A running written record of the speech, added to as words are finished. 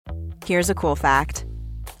Here's a cool fact.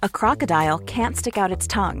 A crocodile can't stick out its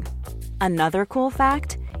tongue. Another cool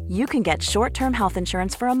fact, you can get short-term health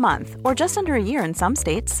insurance for a month or just under a year in some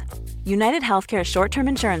states. United Healthcare short-term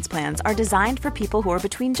insurance plans are designed for people who are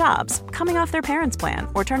between jobs, coming off their parents' plan,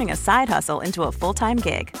 or turning a side hustle into a full-time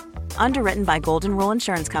gig. Underwritten by Golden Rule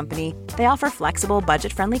Insurance Company, they offer flexible,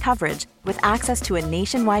 budget-friendly coverage with access to a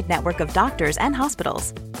nationwide network of doctors and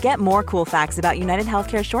hospitals. Get more cool facts about United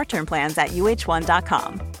Healthcare short-term plans at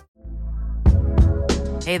uh1.com.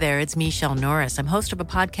 Hey there, it's Michelle Norris. I'm host of a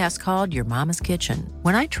podcast called Your Mama's Kitchen.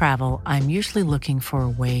 When I travel, I'm usually looking for a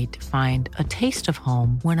way to find a taste of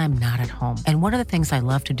home when I'm not at home. And one of the things I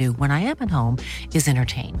love to do when I am at home is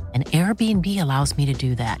entertain. And Airbnb allows me to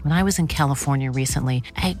do that. When I was in California recently,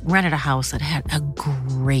 I rented a house that had a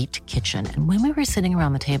great kitchen. And when we were sitting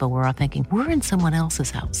around the table, we were all thinking, we're in someone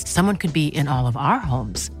else's house. Someone could be in all of our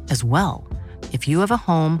homes as well. If you have a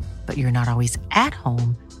home, but you're not always at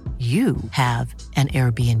home, you have an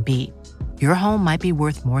Airbnb. Your home might be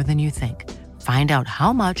worth more than you think. Find out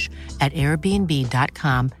how much at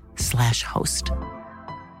airbnb.com/host.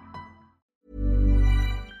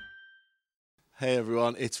 Hey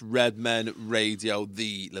everyone, it's Red Men Radio,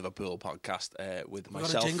 the Liverpool podcast, with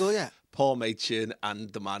myself, got a jingle yet? Paul Machin,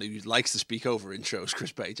 and the man who likes to speak over intros,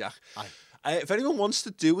 Chris Pajak. Aye. If anyone wants to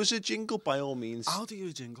do us a jingle, by all means. I'll do you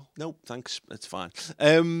a jingle. No, thanks. It's fine.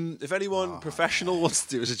 If anyone professional wants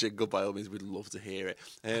to do us a jingle, by all means, we'd love to hear it.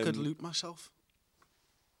 I could loop myself.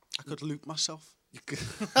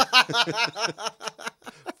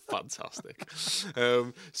 Fantastic.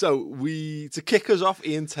 So to kick us off,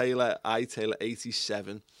 Ian Taylor,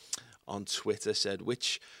 iTaylor87 on Twitter said,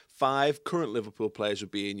 which 5 current Liverpool players would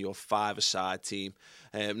be in your 5-a-side team?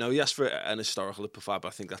 Now he asked for an historical Liverpool 5, but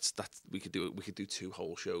I think that's we could do 2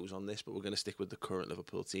 whole shows on this, but we're going to stick with the current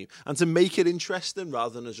Liverpool team. And to make it interesting,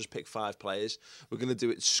 rather than just pick 5 players, we're going to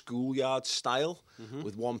do it schoolyard style,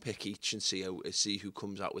 with 1 pick each, and see who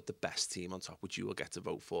comes out with the best team on top, which you will get to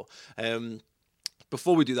vote for.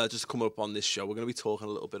 Before we do that, just to come up on this show, we're going to be talking a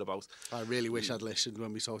little bit about... I really wish I'd listened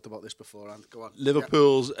when we talked about this beforehand. Go on.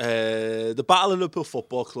 Liverpool's, the Battle of Liverpool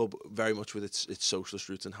Football Club, very much with its socialist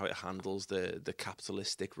roots and how it handles the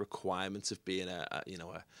capitalistic requirements of being a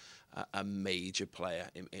major player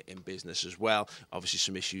in business as well. Obviously,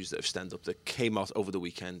 some issues that have stemmed up that came out over the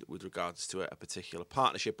weekend with regards to a particular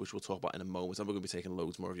partnership, which we'll talk about in a moment. And we're going to be taking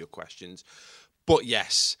loads more of your questions. But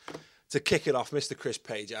yes... To kick it off, Mr. Chris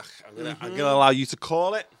Pajak, I'm gonna allow you to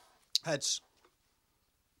call it. Heads.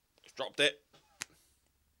 Just dropped it.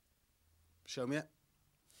 Show me it.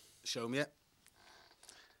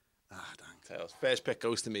 Ah, dang. Tails. First pick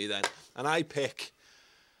goes to me then. And I pick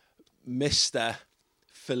Mr.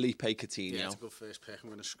 Felipe Coutinho. Yeah, it's a good first pick. I'm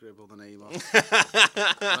going to scribble the name on.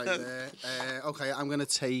 Right there. Okay, I'm going to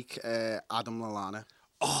take Adam Lallana.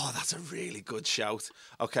 Oh, that's a really good shout.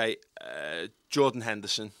 Okay, Jordan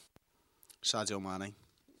Henderson. Sadio Mane.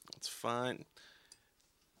 That's fine.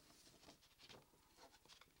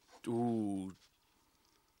 Ooh.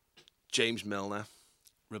 James Milner.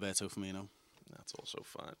 Roberto Firmino. That's also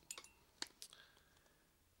fine.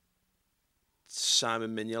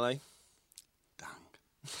 Simon Mignolet. Dang.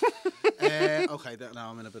 Okay, now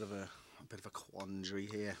I'm in a bit of a quandary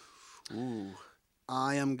here. Ooh.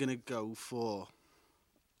 I am going to go for...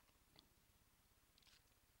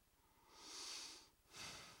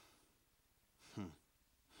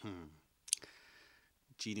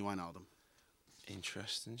 Gini Wijnaldum.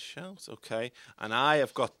 Interesting shout. Okay. And I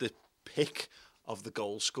have got the pick of the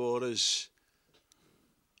goal scorers.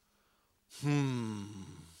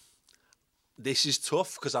 This is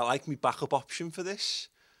tough because I like my backup option for this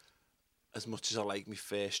as much as I like my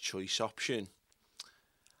first choice option.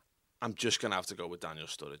 I'm just going to have to go with Daniel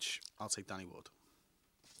Sturridge. I'll take Danny Wood.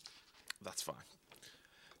 That's fine.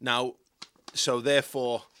 Now, so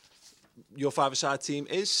therefore, your 5-a-side team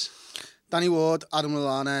is... Danny Ward, Adam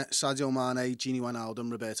Lallana, Sadio Mane, Gini Wijnaldum,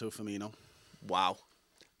 Roberto Firmino. Wow.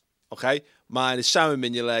 Okay. Mine is Simon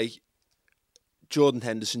Mignolet, Jordan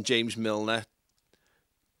Henderson, James Milner,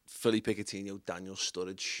 Felipe Coutinho, Daniel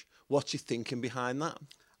Sturridge. What's your thinking behind that?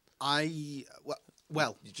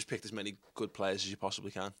 Well, you just picked as many good players as you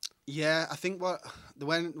possibly can. Yeah, I think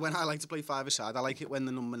when I like to play 5-a-side, I like it when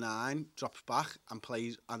the number 9 drops back and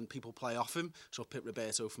plays and people play off him. So I pick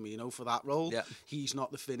Roberto Firmino for that role. Yeah. He's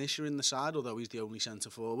not the finisher in the side, although he's the only centre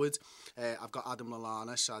forward. I've got Adam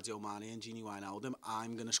Lallana, Sadio Mane, and Gini Wijnaldum.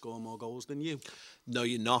 I'm going to score more goals than you. No,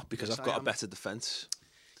 you're not, because I've got a better defence.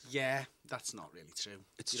 Yeah, that's not really true.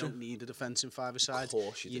 It's you true. don't need a defence in 5-a-side. Of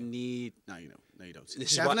course you do. Need... No, you don't.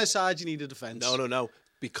 7-a-side, you need a defence. No.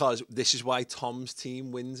 Because this is why Tom's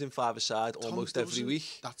team wins in 5-a-side almost every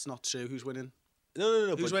week. That's not true. Who's winning?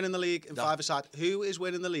 No. Who's winning the league in five-a-side? Who is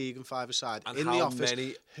winning the league in five-a-side? And in the office,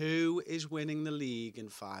 who is winning the league in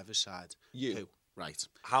five-a-side? You. Who? Right.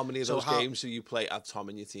 How many of those games do you play have Tom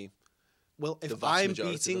in your team? Well, if I'm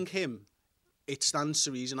beating him, it stands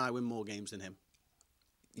to reason I win more games than him.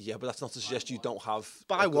 Yeah, but that's not to suggest you don't have...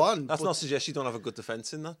 That's not to suggest you don't have a good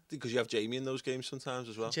defence in that, because you have Jamie in those games sometimes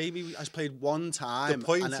as well. Jamie has played one time. The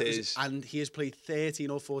point is... And he has played 13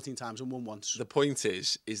 or 14 times and won once. The point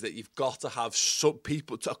is that you've got to have some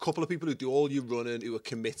people, a couple of people who do all your running, who are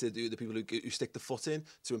committed, who are the people who stick the foot in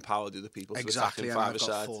to empower the other people to attack in five-a-side. Exactly, and I've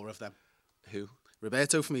got 4 of them. Who?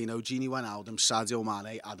 Roberto Firmino, Gini Wijnaldum, Sadio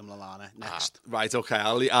Mane, Adam Lallana. Next. Right, okay.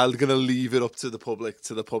 I'm going to leave it up to the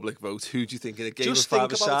public vote. Who do you think in a game of five-a-side?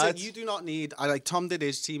 Just think about it. You do not need... Tom did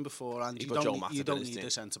his team before, and you don't need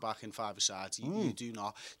a centre-back in five-a-side. You do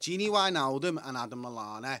not. Gini Wijnaldum and Adam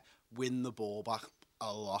Lallana win the ball back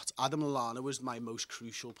a lot. Adam Lallana was my most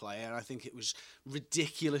crucial player. I think it was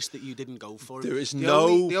ridiculous that you didn't go for him.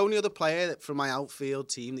 The only other player from my outfield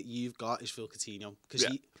team that you've got is Phil Coutinho, because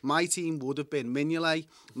my team would have been Mignolet,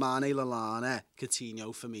 Mane, Lallana, Coutinho,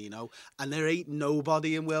 Firmino, and there ain't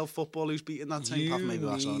nobody in world football who's beaten that same path. Maybe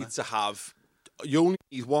Barcelona. You only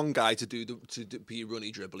need one guy to be a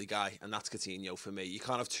runny, dribbly guy, and that's Coutinho for me. You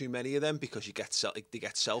can't have too many of them because they get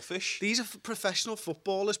selfish. These are professional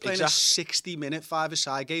footballers playing a 60-minute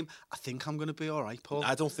five-a-side game. I think I'm going to be all right, Paul.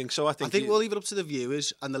 I don't think so. I think we'll leave it up to the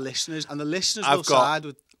viewers and the listeners, and the listeners will side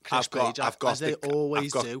with Chris Page, as they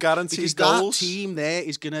always do. Guaranteed because goals. That team there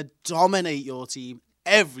is going to dominate your team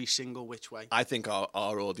every single which way. I think our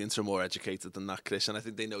audience are more educated than that, Chris, and I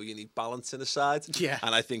think they know you need balance in the side. Yeah.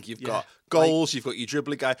 And I think you've got goals, you've got your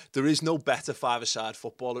dribbling guy. There is no better five-a-side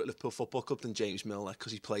footballer at Liverpool Football Club than James Milner,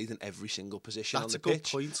 because he played in every single position on the pitch.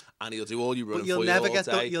 That's a good point. And he'll do all your running for you all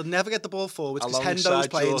day. You'll never get the ball forwards, because Hendo's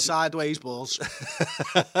playing sideways balls.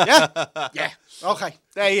 Yeah. Okay,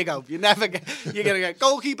 there you go. You're going to get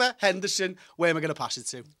goalkeeper, Henderson. Where am I going to pass it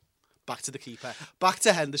to? Back to the keeper, back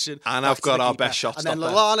to Henderson. And I've got our best shot stopper. And then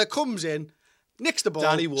Lallana comes in, nicks the ball,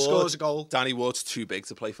 scores a goal. Danny Ward's too big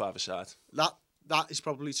to play five-a-side. That is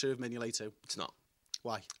probably true of Mignolet too. It's not.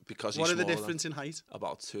 Why? Because what are the difference in height?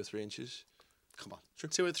 About 2 or 3 inches. Come on. True.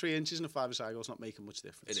 2 or 3 inches in a five-a-side goal's not making much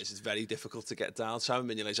difference. It is. It's very difficult to get down.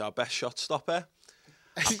 Simon Mignolet's our best shot stopper.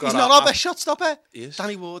 He's not our best shot stopper. He is.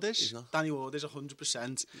 Danny Ward is. He's not. Danny Ward is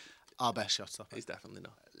 100% our best shot stopper. He's definitely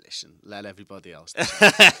not. Listen, let everybody else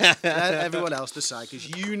decide. Let everyone else decide,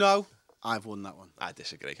 because I've won that one. I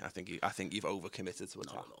disagree. I think you've overcommitted to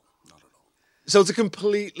attack. Not at all. So to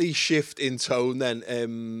completely shift in tone,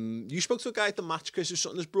 then you spoke to a guy at the match, Chris, who's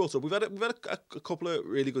something that's brought up. We've had a couple of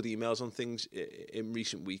really good emails on things in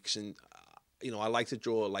recent weeks, and I like to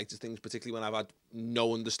draw light to things, particularly when I've had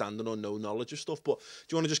no understanding or no knowledge of stuff. But do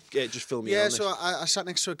you want to just fill me in on this? Yeah, so I sat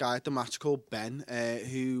next to a guy at the match called Ben,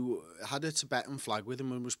 who had a Tibetan flag with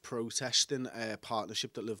him and was protesting a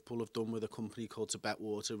partnership that Liverpool have done with a company called Tibet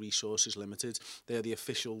Water Resources Limited. They're the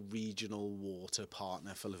official regional water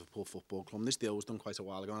partner for Liverpool Football Club. This deal was done quite a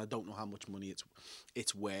while ago, and I don't know how much money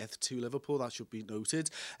it's worth to Liverpool. That should be noted.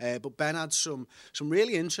 But Ben had some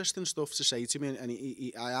really interesting stuff to say to me,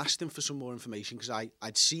 and I asked him for some more information, because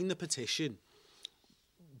I'd seen the petition,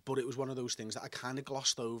 but it was one of those things that I kind of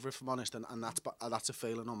glossed over, if I'm honest, and that's a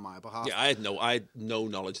failing on my behalf. Yeah, I had no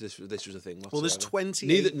knowledge this was a thing whatsoever. Well, there's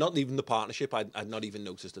 28... not even the partnership. I'd not even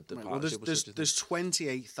noticed that the partnership was such a thing. There's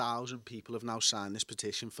 28,000 people have now signed this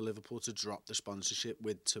petition for Liverpool to drop the sponsorship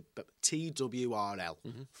with TWRL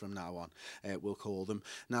from now on, we'll call them.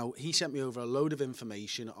 Now, he sent me over a load of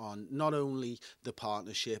information on not only the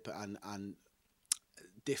partnership and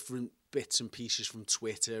different bits and pieces from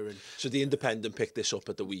Twitter. And so the Independent picked this up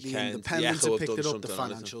at the weekend. The Independent have picked it up, the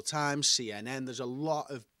Financial Times, CNN. There's a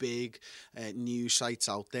lot of big news sites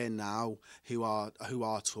out there now who are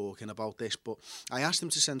talking about this. But I asked them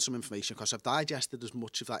to send some information, because I've digested as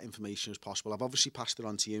much of that information as possible. I've obviously passed it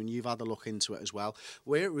on to you, and you've had a look into it as well.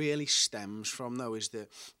 Where it really stems from, though, is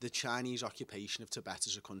the Chinese occupation of Tibet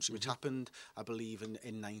as a country, which happened, I believe, in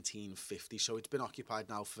 1950. So it's been occupied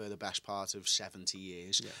now for the best part of 70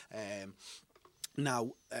 years. Yeah.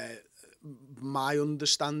 Now, my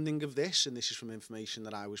understanding of this, and this is from information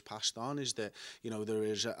that I was passed on, is that there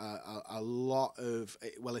is a lot of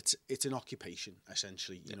it's an occupation,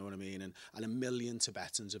 essentially. You know what I mean, and 1 million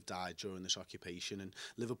Tibetans have died during this occupation, and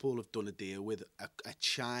Liverpool have done a deal with a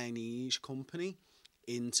Chinese company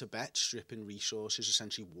in Tibet stripping resources,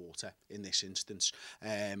 essentially water in this instance.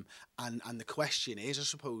 And the question is, I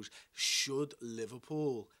suppose, should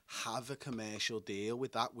Liverpool have a commercial deal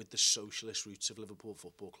with that, with the socialist roots of Liverpool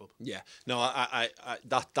Football Club? Yeah, no,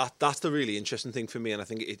 that's the really interesting thing for me, and I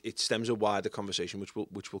think it stems a wider conversation which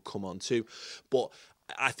we'll come on to. But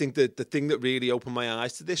I think that the thing that really opened my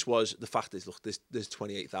eyes to this was the fact is, look, there's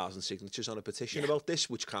 28,000 signatures on a petition about this,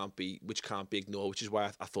 which can't be ignored. Which is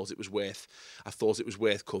why I thought it was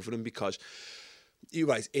worth covering, because you're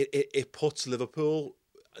right. It puts Liverpool,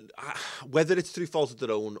 whether it's through fault of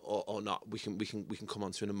their own or not, we can come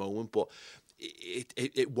on to in a moment. But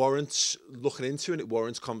it warrants looking into, and it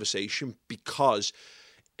warrants conversation, because,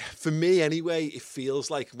 for me anyway, it feels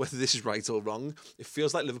like, whether this is right or wrong, it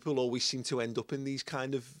feels like Liverpool always seem to end up in these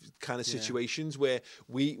kind of situations where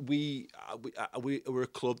we're a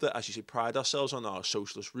club that, as you say, pride ourselves on our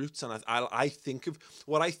socialist roots. And I think of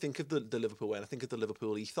the Liverpool way, and I think of the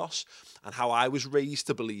Liverpool ethos and how I was raised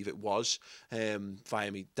to believe it was,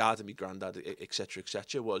 via me dad and me granddad, etc.,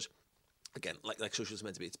 was, again, like socialism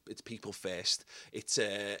meant to be. It's people first. It's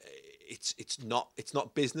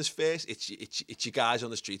not business first. It's your guys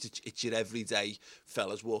on the street. It's your everyday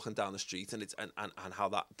fellas walking down the street, and how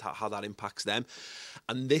that impacts them.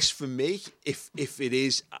 And this, for me, if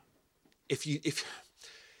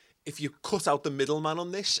you cut out the middleman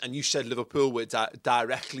on this, and you said Liverpool were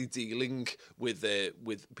directly dealing with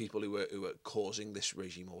people who were causing this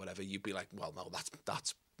regime or whatever, you'd be like, well, no,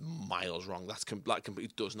 that's miles wrong. That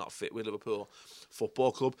completely does not fit with Liverpool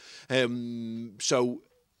Football Club. So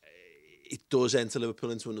it does enter Liverpool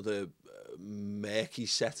into another murky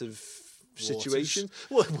set of situations.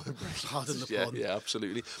 Well, pardon the pun. Yeah,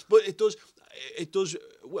 absolutely. But it does.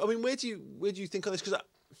 I mean, where do you think on this? Because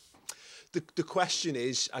the question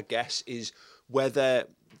is, I guess, is whether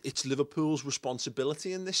it's Liverpool's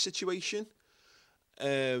responsibility in this situation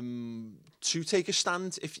to take a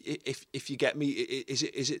stand. If you get me, is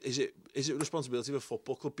it a responsibility of a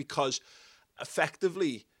football club? Because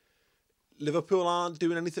effectively, Liverpool aren't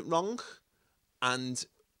doing anything wrong, and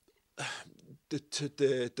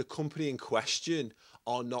the company in question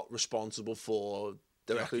are not responsible for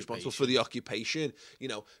directly responsible for the occupation. You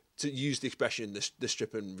know, to use the expression, the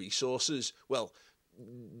stripping resources. Well,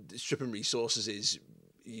 stripping resources is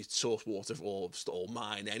you source water or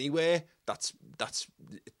mine anywhere. That's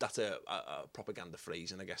a propaganda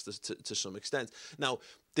phrase, and I guess to some extent. Now,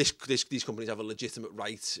 these companies have a legitimate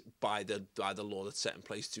right by the law that's set in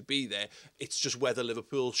place to be there. It's just whether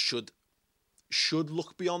Liverpool should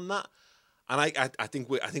look beyond that. And I think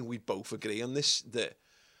we both agree on this, that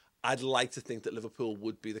I'd like to think that Liverpool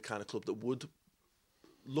would be the kind of club that would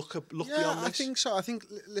look beyond this. I think so. I think,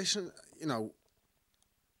 listen, you know,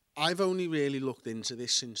 I've only really looked into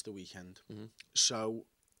this since the weekend. Mm-hmm. So,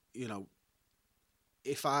 you know,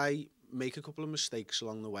 if I make a couple of mistakes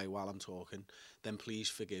along the way while I'm talking, then please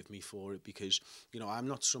forgive me for it, because, you know, I'm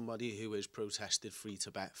not somebody who has protested free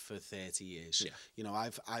Tibet for 30 years. Yeah. You know,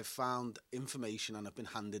 I've found information, and I've been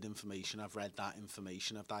handed information. I've read that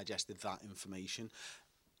information. I've digested that information.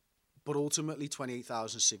 But ultimately,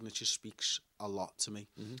 28,000 signatures speaks a lot to me.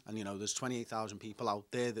 Mm-hmm. And, you know, there's 28,000 people out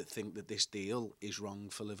there that think that this deal is wrong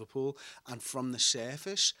for Liverpool. And from the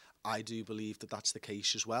surface, I do believe that that's the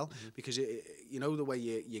case as well. Mm-hmm. Because, you know, the way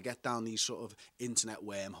you get down these sort of internet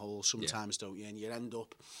wormholes sometimes, don't you? And you end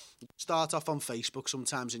up, start off on Facebook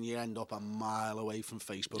sometimes, and you end up a mile away from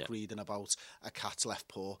Facebook reading about a cat's left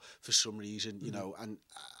paw for some reason, you know, and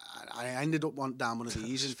I ended up down one of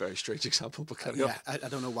these. It's a very strange example, but carry on. I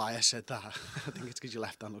don't know why I said that. I think it's because your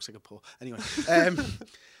left hand looks like a paw. Anyway,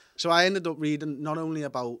 so I ended up reading not only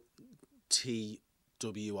about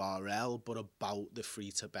TWRL, but about the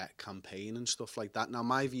Free Tibet campaign and stuff like that. Now,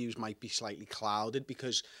 my views might be slightly clouded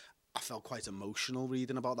because I felt quite emotional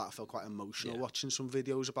reading about that. I felt quite emotional watching some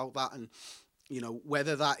videos about that. And, you know,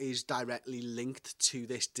 whether that is directly linked to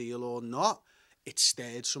this deal or not, it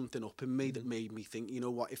stirred something up in me that made me think, you know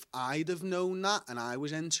what, if I'd have known that and I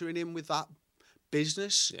was entering in with that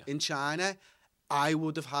business in China, I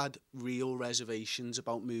would have had real reservations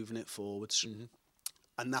about moving it forwards. Mm-hmm.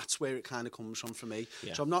 And that's where it kind of comes from for me.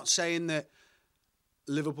 Yeah. So I'm not saying that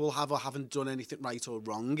Liverpool have or haven't done anything right or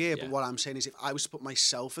wrong here, but what I'm saying is, if I was to put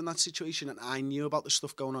myself in that situation and I knew about the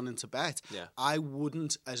stuff going on in Tibet, I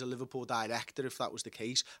wouldn't, as a Liverpool director, if that was the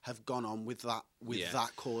case, have gone on with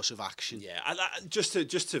that course of action. Yeah, and just to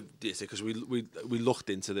because we looked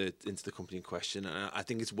into the company in question, and I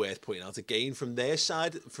think it's worth pointing out again from their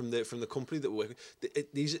side, from the company that we're working.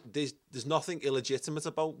 There's nothing illegitimate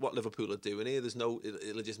about what Liverpool are doing here. There's no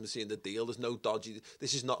illegitimacy in the deal. There's no dodgy.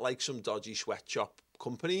 This is not like some dodgy sweatshop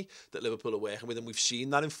company that Liverpool are working with, and we've seen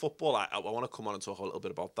that in football. I want to come on and talk a little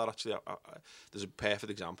bit about that. Actually, there's a perfect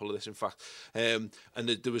example of this, in fact. And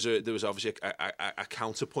there was obviously a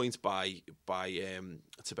counterpoint by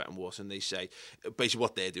Tibetan Water, and they say basically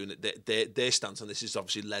what they're doing. Their stance on this has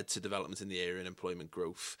obviously led to development in the area and employment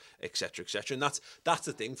growth, etc., etc. And that's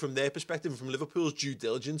the thing from their perspective, from Liverpool's due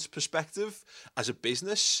diligence perspective as a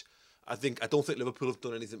business. I don't think Liverpool have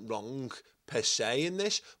done anything wrong per se in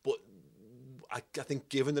this, but I think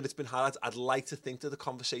given that it's been had, I'd like to hope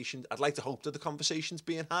that the conversation's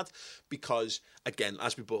being had, because again,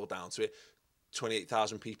 as we boil down to it,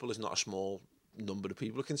 28,000 people is not a small number of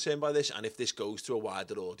people are concerned by this, and if this goes to a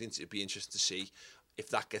wider audience, it'd be interesting to see if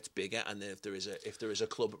that gets bigger, and then if there is a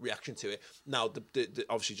club reaction to it. Now, the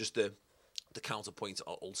obviously just the counterpoint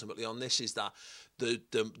ultimately on this is that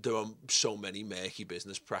there are so many murky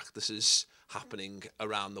business practices happening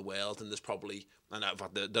around the world, and there's probably, and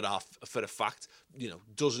there are for a fact,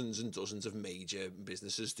 dozens and dozens of major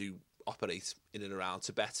businesses do operate in and around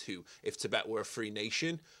Tibet, who, if Tibet were a free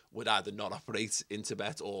nation, would either not operate in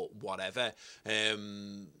Tibet or whatever.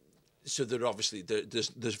 So there obviously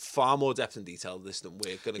there's far more depth and detail to this than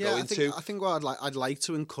we're going to go into. I think what I'd like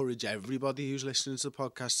to encourage everybody who's listening to the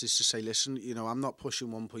podcast is to say, listen, I'm not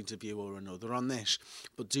pushing one point of view or another on this,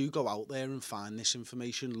 but do go out there and find this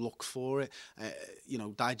information, look for it,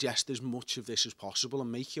 digest as much of this as possible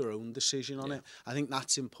and make your own decision on it. I think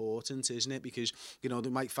that's important, isn't it? Because they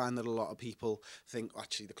might find that a lot of people think,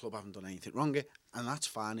 actually, the club haven't done anything wrong, and that's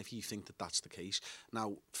fine if you think that that's the case.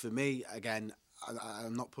 Now, for me, again,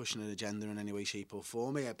 I'm not pushing an agenda in any way, shape or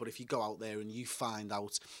form here, but if you go out there and you find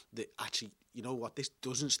out that actually, this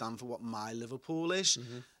doesn't stand for what my Liverpool is,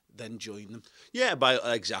 then join them. Yeah,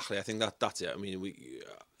 exactly. I think that's it. I mean,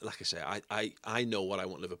 like I say, I know what I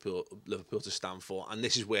want Liverpool to stand for, and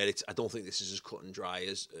this is where I don't think this is as cut and dry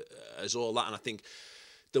as all that, and I think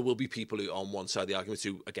there will be people who on one side of the argument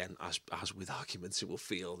who, again, as with arguments, who will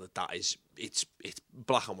feel that is it's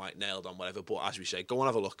black and white, nailed on, whatever. But as we say, go and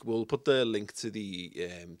have a look. We'll put the link to the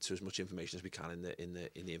to as much information as we can in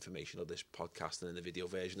the information of this podcast and in the video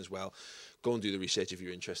version as well. Go and do the research if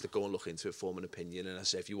you're interested. Go and look into it, form an opinion. And as I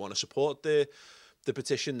say, if you want to support the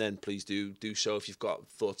petition, then please do so. If you've got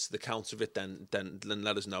thoughts to the counter of it, then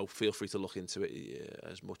let us know. Feel free to look into it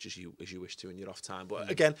as much as you wish to in your off time.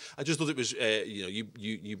 But again, I just thought it was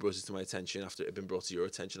you brought it to my attention after it had been brought to your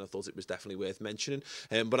attention. I thought it was definitely worth mentioning.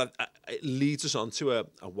 But it leads us on to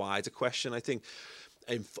a wider question, I think,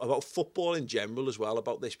 about football in general as well,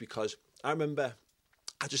 about this, because I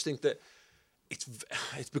just think that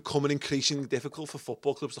it's becoming increasingly difficult for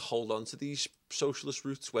football clubs to hold on to these socialist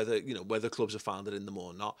roots, whether clubs are founded in them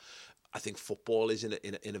or not. I think football is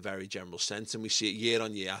in a very general sense, and we see it year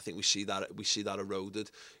on year. I think we see that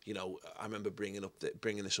eroded. I remember bringing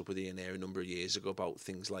this up with Ian Air a number of years ago about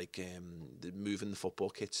things like moving the football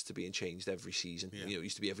kits to being changed every season. Yeah. It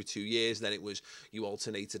used to be every 2 years. Then it was you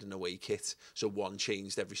alternated an away kit, so one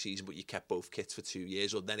changed every season, but you kept both kits for 2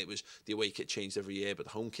 years. Or then it was the away kit changed every year, but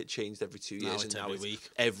the home kit changed every 2 years. And now it's every week.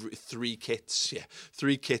 Every 3 kits,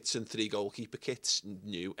 3 kits and 3 goalkeeper kits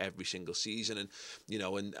new every single season.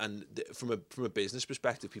 And from a business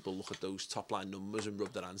perspective, people look at those top line numbers and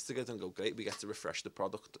rub their hands together and go, great, we get to refresh the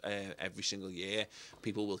product every single year.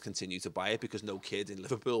 People will continue to buy it because no kid in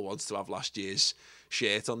Liverpool wants to have last year's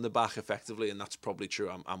shirt on the back, effectively, and that's probably true.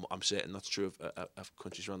 I'm certain that's true of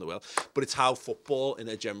countries around the world. But it's how football, in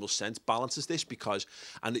a general sense, balances this, because,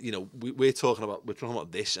 and we're talking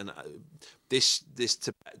about this, and this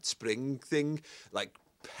spring thing, like,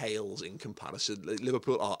 pales in comparison.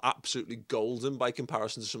 Liverpool are absolutely golden by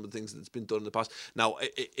comparison to some of the things that's been done in the past. Now,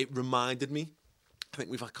 it reminded me, I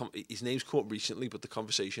think we've had his name's come up recently, but the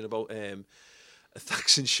conversation about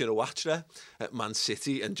Thaksin Shinawatra at Man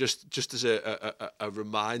City, and just as a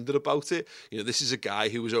reminder about it, this is a guy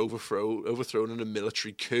who was overthrown in a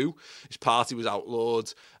military coup. His party was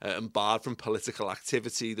outlawed and barred from political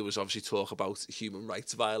activity. There was obviously talk about human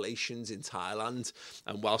rights violations in Thailand,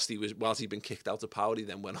 and whilst he'd been kicked out of power, he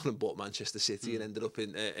then went on and bought Manchester City and ended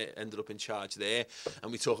up in charge there.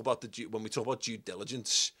 And we talk about when we talk about due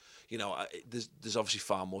diligence, there's obviously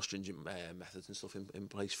far more stringent methods and stuff in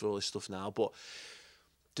place for all this stuff now, but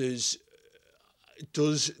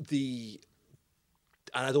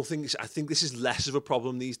I think this is less of a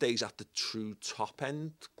problem these days at the true top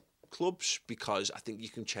end clubs, because I think you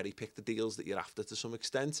can cherry pick the deals that you're after to some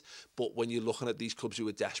extent. But when you're looking at these clubs who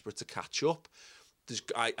are desperate to catch up,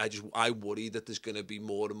 I worry that there's going to be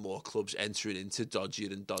more and more clubs entering into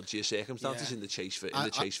dodgier and dodgier circumstances in the chase for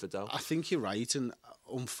dough. I think you're right, and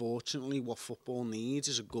unfortunately, what football needs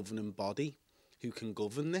is a governing body who can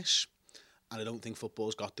govern this. and I don't think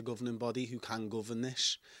football's got the governing body who can govern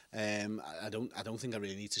this. I don't think I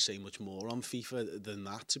really need to say much more on FIFA than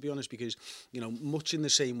that, to be honest, because, you know, much in the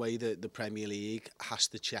same way that the Premier League has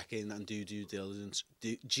to check in and do due diligence,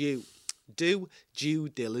 do due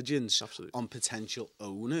diligence Absolutely. on potential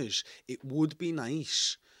owners, it would be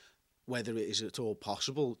nice, whether it is at all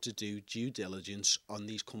possible, to do due diligence on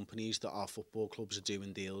these companies that our football clubs are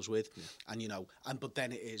doing deals with. And, you know, but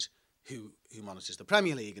then it is who monitors the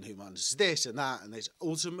Premier League and who monitors this and that, and there's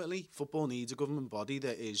ultimately football needs a government body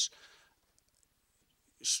that is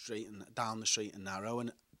down the straight and narrow,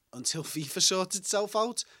 and until FIFA sorts itself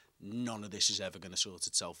out, none of this is ever going to sort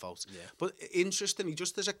itself out. Yeah. But interestingly,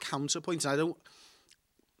 just as a counterpoint, I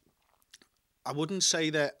wouldn't say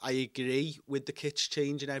that I agree with the kits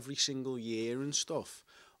changing every single year and stuff,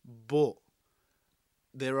 but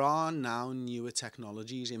there are now newer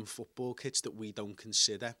technologies in football kits that we don't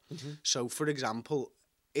consider. So, for example,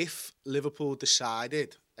 if Liverpool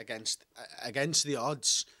decided against the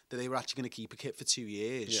odds that they were actually going to keep a kit for 2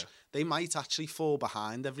 years, they might actually fall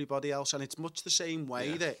behind everybody else. And it's much the same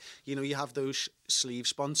way that, you know, you have those sleeve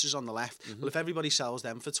sponsors on the left. Well, if everybody sells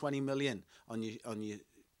them for 20 million on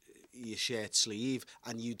your shirt sleeve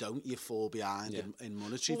and you don't, you fall behind in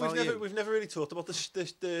monetary value. We've never really talked about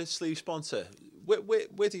the sleeve sponsor.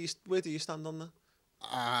 Where do you stand on that?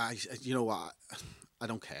 You know what? I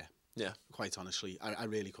don't care. Yeah. Quite honestly, I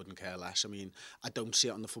really couldn't care less. I mean, I don't see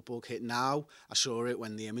it on the football kit now. I saw it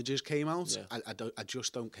when the images came out. Yeah. I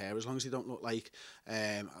just don't care, as long as they don't look like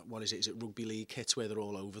what is it? Is it rugby league kits where they're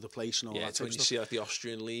all over the place and all that? Yeah, it's when you see like the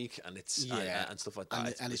Austrian league and it's and stuff like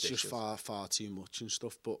that. And it's just far too much and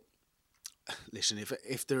stuff. But listen,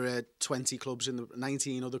 if there are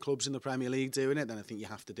 19 other clubs in the Premier League doing it, then I think you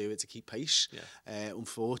have to do it to keep pace. Yeah.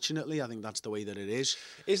 Unfortunately, I think that's the way that it is.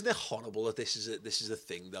 Isn't it horrible that this is a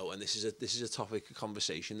thing though, and this is a topic of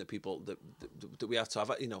conversation that people that we have to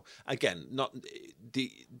have? You know, again,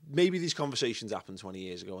 maybe these conversations happened 20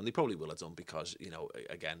 years ago, and they probably will have done because, you know,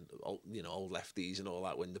 again, old lefties and all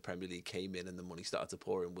that, when the Premier League came in and the money started to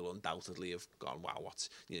pour in, will undoubtedly have gone, wow,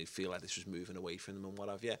 feel like this was moving away from them and what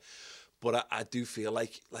have you. But I do feel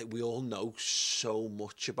like we all know so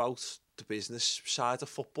much about the business side of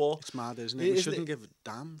football. It's mad, isn't it? We shouldn't give a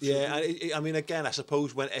damn. Yeah, I mean, again, I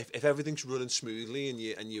suppose if everything's running smoothly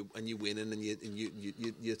and you're winning and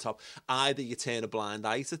you're top, either you turn a blind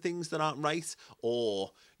eye to things that aren't right,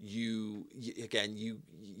 or you're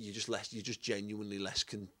just genuinely less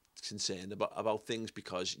concerned about things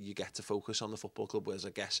because you get to focus on the football club. Whereas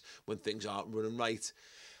I guess when things aren't running right,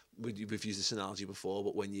 we've used this analogy before,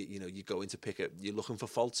 but when you go in to pick it, you're looking for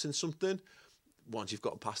faults in something. Once you've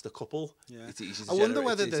gotten past a couple, it's easy to find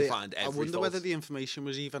every I wonder fault. whether the information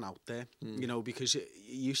was even out there, you know, because it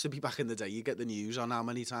used to be back in the day, you get the news on how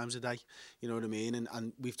many times a day, you know what I mean?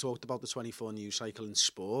 And we've talked about the 24 news cycle in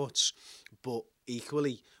sports, but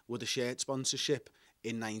equally, would a shirt sponsorship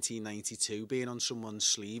in 1992 being on someone's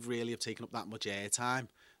sleeve really have taken up that much airtime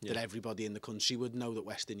that everybody in the country would know that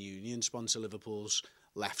Western Union sponsor Liverpool's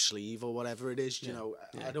left sleeve or whatever it is, you know.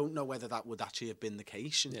 I don't know whether that would actually have been the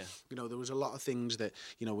case. And, you know, there was a lot of things that,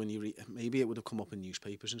 you know, when you read, maybe it would have come up in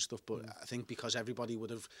newspapers and stuff, but I think because everybody would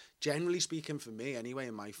have, generally speaking for me anyway,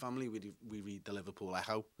 in my family, we read the Liverpool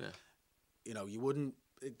Echo. Yeah. You know,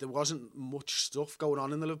 there wasn't much stuff going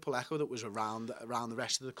on in the Liverpool Echo that was around the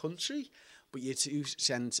rest of the country, but you two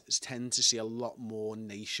tend to see a lot more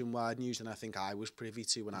nationwide news than I think I was privy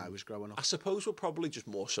to when I was growing up. I suppose we're probably just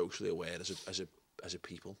more socially aware as a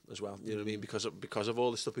people as well, you know what I mean, because of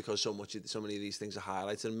all this stuff, because so many of these things are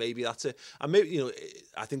highlighted, and maybe that's it. And maybe, you know,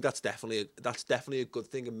 I think that's definitely a good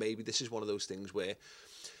thing, and maybe this is one of those things where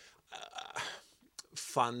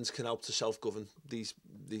fans can help to self-govern these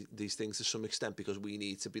things to some extent, because we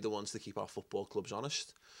need to be the ones to keep our football clubs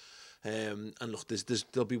honest. And look, there's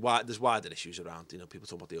wider issues around. You know, people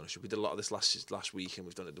talk about the ownership. We did a lot of this last week, and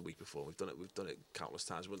we've done it the week before. We've done it countless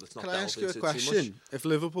times. But let's not delve into it too much. Can I ask you a question? If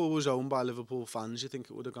Liverpool was owned by Liverpool fans, you think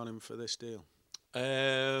it would have gone in for this deal?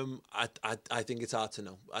 I think it's hard to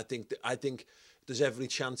know. I think there's every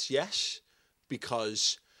chance, yes,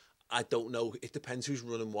 because I don't know. It depends who's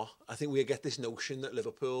running what. I think we get this notion that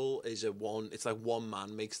Liverpool is it's like one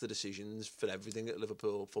man makes the decisions for everything at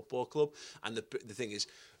Liverpool Football Club. And the thing is,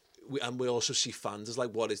 we also see fans as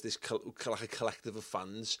like, what is this? Like a collective of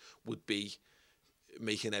fans would be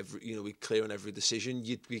making we clearing every decision.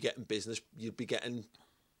 You'd be getting business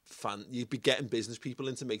people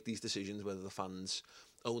in to make these decisions, whether the fans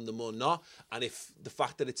own them or not. And if the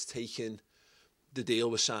fact that it's taken, the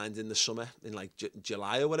deal was signed in the summer, in like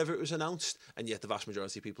July or whatever it was announced, and yet the vast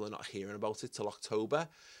majority of people are not hearing about it till October,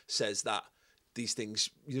 says that these things,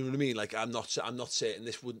 you know what I mean? Like, I'm not certain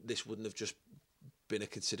this wouldn't have just been a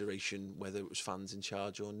consideration whether it was fans in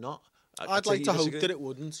charge or not. I'd like to hope that it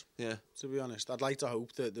wouldn't. Yeah. To be honest, I'd like to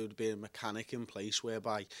hope that there would be a mechanic in place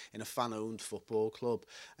whereby in a fan-owned football club,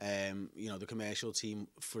 the commercial team,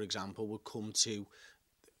 for example, would come to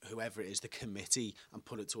whoever it is, the committee, and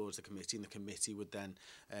put it towards the committee, and the committee would then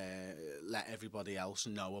let everybody else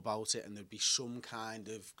know about it, and there'd be some kind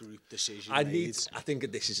of group decision made. I think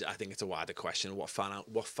it's a wider question of what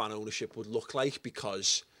fan ownership would look like,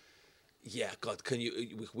 because yeah, God,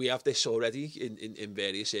 we have this already in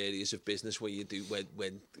various areas of business where you do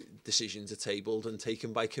when decisions are tabled and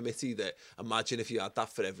taken by committee. That imagine if you had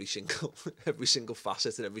that for every single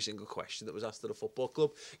facet and every single question that was asked at a football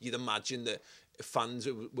club. You'd imagine that if fans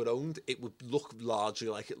were owned, it would look largely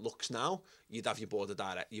like it looks now. You'd have your board,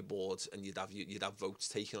 and you'd have votes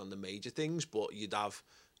taken on the major things, but you'd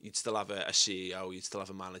still have a CEO, you'd still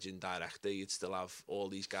have a managing director, you'd still have all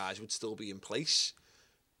these guys would still be in place.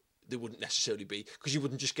 They wouldn't necessarily be, because you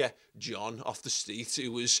wouldn't just get John off the street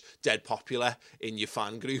who was dead popular in your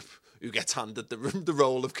fan group who gets handed the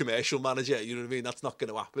role of commercial manager. You know what I mean? That's not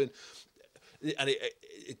going to happen. And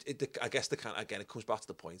I guess it comes back to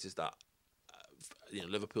the point is that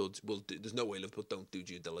Liverpool there's no way Liverpool don't do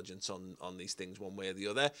due diligence on these things one way or the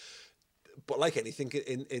other. But like anything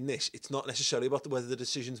in this, it's not necessarily about whether the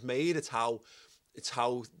decision's made. It's how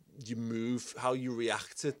you move, how you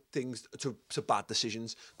react to things, to bad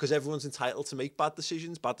decisions, because everyone's entitled to make bad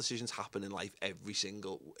decisions. Bad decisions happen in life, in every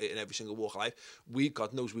single walk of life.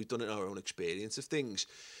 God knows we've done it in our own experience of things.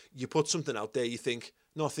 You put something out there, you think,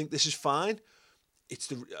 no, I think this is fine.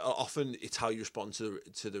 Often it's how you respond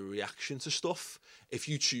to the reaction to stuff. If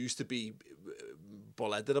you choose to be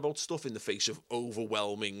bull-headed about stuff in the face of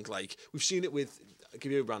overwhelming, like we've seen it with, I'll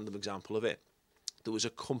give you a random example of it. There was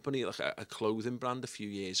a company, like a clothing brand a few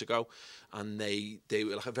years ago, and they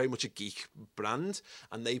were like very much a geek brand,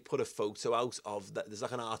 and they put a photo out of there's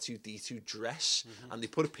like an R2-D2 dress, and they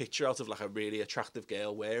put a picture out of like a really attractive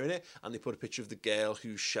girl wearing it, and they put a picture of the girl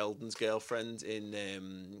who's Sheldon's girlfriend in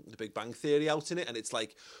The Big Bang Theory out in it, and it's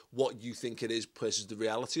like what you think it is versus the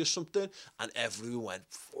reality or something, and everyone went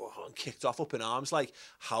and kicked off up in arms, like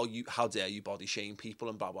how dare you body shame people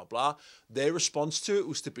and blah blah blah. Their response to it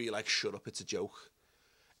was to be like, shut up, it's a joke.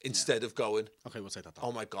 Instead of going, okay, we'll take that down.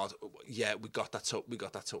 Oh my God, yeah, we got that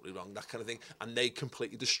totally wrong, that kind of thing, and they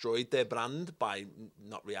completely destroyed their brand by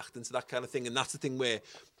not reacting to that kind of thing. And that's the thing where,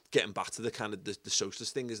 getting back to the kind of the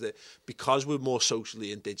socialist thing, is that because we're more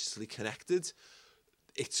socially and digitally connected,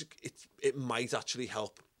 it might actually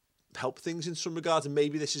help things in some regards. And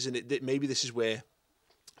maybe this is where,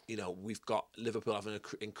 we've got Liverpool having an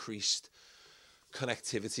increased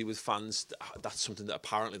connectivity with fans. That's something that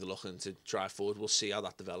apparently they're looking to drive forward. We'll see how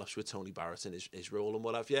that develops with Tony Barrett and his role and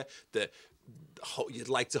what have you. That you'd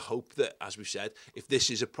like to hope that, as we've said, if this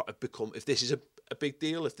is a big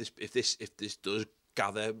deal, if this does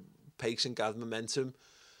gather pace and gather momentum,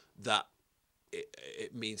 that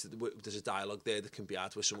it means that there's a dialogue there that can be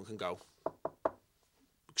had where someone can go,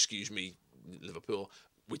 excuse me, Liverpool,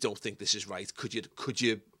 we don't think this is right. Could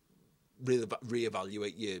you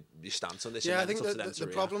reevaluate your stance on this? Yeah, I think the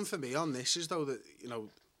problem for me on this is, though, that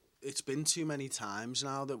it's been too many times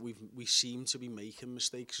now that we seem to be making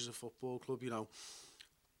mistakes as a football club.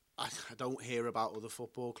 I don't hear about other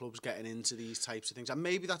football clubs getting into these types of things, and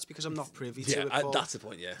maybe that's because I'm not privy to it. That's the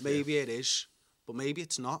point. Yeah, maybe it is, but maybe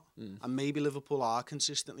it's not, and maybe Liverpool are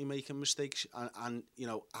consistently making mistakes, and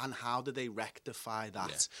how do they rectify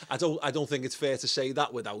that? Yeah. I don't think it's fair to say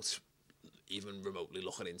that without even remotely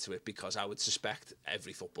looking into it, because I would suspect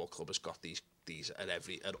every football club has got these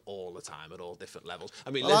at all the time, at all different levels. I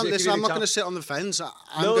mean, I'm not going to sit on the fence.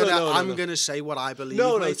 I'm going to say what I believe.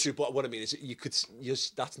 No, true. But what I mean is,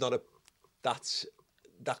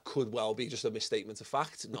 that could well be just a misstatement of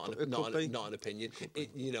fact, not an opinion.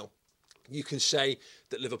 You can say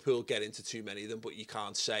that Liverpool get into too many of them, but you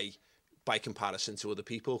can't say by comparison to other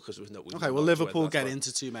people, because there was no. Okay, well, Liverpool get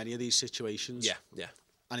into too many of these situations. Yeah.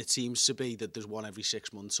 And it seems to be that there's one every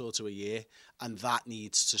 6 months or to a year, and that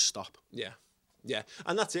needs to stop. Yeah,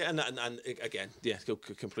 and that's it. And again, yeah,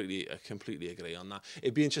 completely agree on that.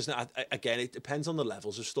 It'd be interesting. Again, it depends on the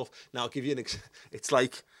levels of stuff. Now, I'll give you it's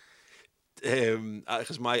like,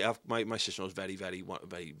 because my sister was very, very,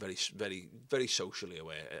 very, very, very, very socially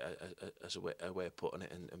aware, as a way of putting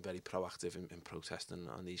it, and very proactive in protesting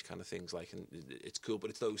on these kind of things. Like, and it's cool, but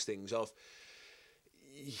it's those things of.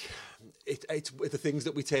 It's the things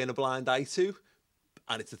that we turn a blind eye to,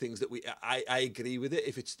 and it's the things that I agree with it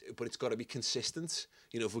but it's got to be consistent.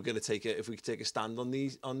 You know, if we take a stand on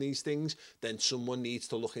these things, then someone needs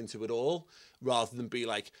to look into it all, rather than be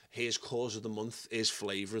like, here's cause of the month, here's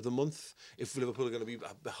flavour of the month. If Liverpool are going to be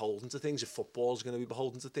beholden to things, if football's going to be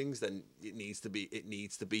beholden to things, then it needs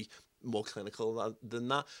to be more clinical than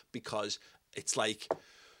that, because it's like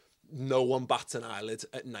no one bats an eyelid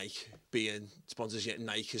at Nike being sponsors, yet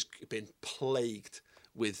Nike has been plagued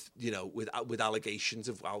with allegations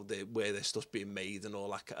of where their stuff's being made and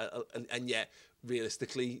all that, and yet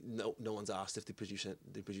realistically no one's asked if they produce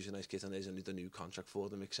a nice kit and there's the new contract for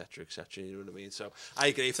them, etc. You know what I mean? So I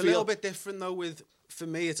agree. It's a little bit different though. For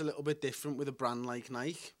me, it's a little bit different with a brand like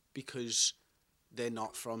Nike, because they're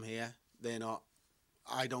not from here. They're not.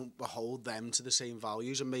 I don't behold them to the same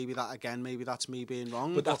values, and maybe that's me being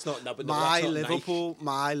wrong. But that's not. No, but my that's not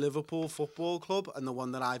my Liverpool Football Club, and the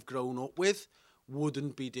one that I've grown up with,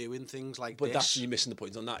 wouldn't be doing things like this. But that's, you're missing the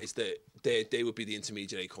point on that, is that they would be the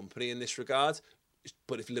intermediary company in this regard.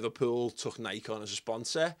 But if Liverpool took Nike on as a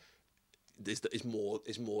sponsor, is more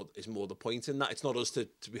the point in that. It's not us to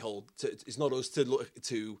behold. It's not us to look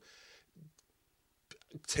to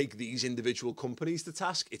take these individual companies to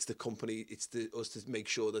task. It's the company. It's us to make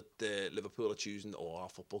sure that the Liverpool are choosing, or our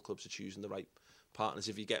football clubs are choosing, the right partners,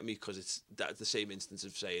 if you get me, because that's the same instance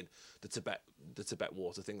of saying the Tibet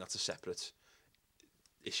water thing. That's a separate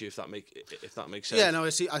issue, if that makes sense. Yeah, no, I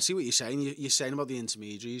see what you're saying. You're saying about the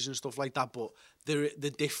intermediaries and stuff like that, but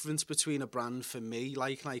the difference between a brand, for me,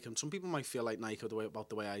 like Nike, and some people might feel like Nike about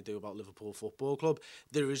the way I do about Liverpool Football Club,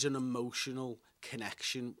 there is an emotional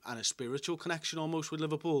connection and a spiritual connection almost with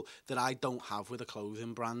Liverpool that I don't have with a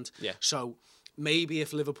clothing brand. Yeah. So maybe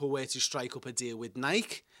if Liverpool were to strike up a deal with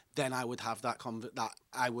Nike, then I would have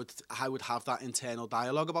I would have that internal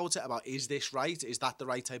dialogue about it, about, is this right? Is that the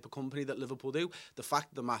right type of company that Liverpool do? The fact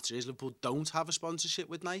of the matter is Liverpool don't have a sponsorship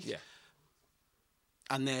with Nike. Yeah.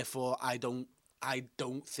 And therefore I don't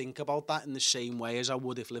think about that in the same way as I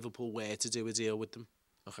would if Liverpool were to do a deal with them.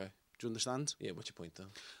 Okay. Do you understand? Yeah, what's your point though?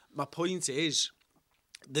 My point is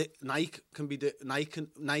that Nike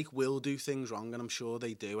will do things wrong, and I'm sure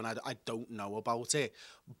they do, and I don't know about it,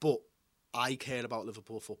 but I care about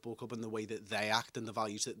Liverpool Football Club and the way that they act and the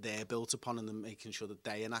values that they're built upon, and then making sure that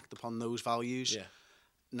they enact upon those values. Yeah.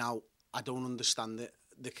 Now, I don't understand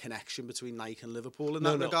the connection between Nike and Liverpool in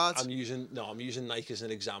that regard. I'm using Nike as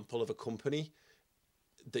an example of a company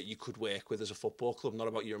that you could work with as a football club, not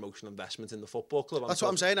about your emotional investment in the football club. That's what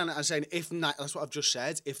I'm saying, and I'm saying that's what I've just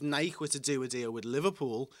said. If Nike were to do a deal with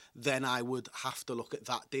Liverpool, then I would have to look at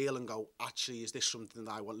that deal and go, actually, is this something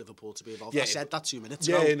that I want Liverpool to be involved in? Yeah, I said that 2 minutes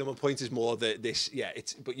ago. Yeah, no, my point is more that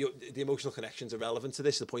the emotional connections are relevant to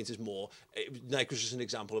this. The point is more, Nike was just an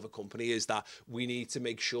example of a company, is that we need to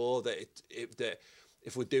make sure that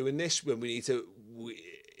if we're doing this, when we need to,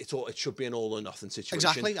 it should be an all or nothing situation.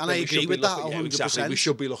 Exactly, and I agree with that 100%. Exactly, we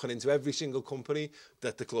should be looking into every single company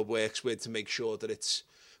that the club works with to make sure that it's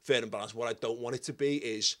fair and balanced. What I don't want it to be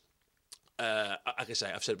is, like I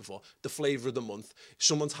say, I've said it before, the flavour of the month.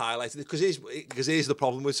 Someone's highlighted it, because here's the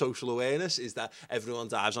problem with social awareness, is that everyone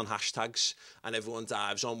dives on hashtags and everyone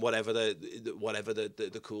dives on whatever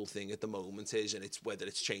the cool thing at the moment is, and it's whether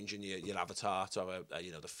it's changing your avatar to have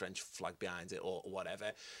the French flag behind it or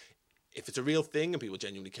whatever. If it's a real thing and people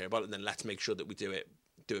genuinely care about it, then let's make sure that we do it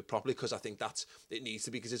properly, because I think it needs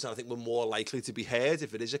to be consistent. I think we're more likely to be heard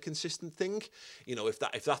if it is a consistent thing. You know, if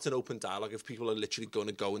that's an open dialogue, if people are literally going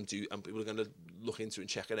to go and do, and people are going to look into it and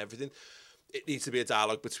check out everything, it needs to be a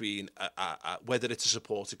dialogue between whether it's a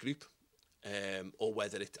supporter group, or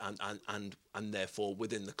whether it and therefore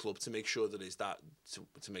within the club, to make sure that is that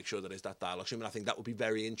to make sure that is that dialogue. I mean, I think that would be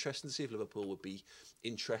very interesting to see if Liverpool would be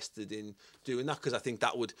interested in doing that, because I think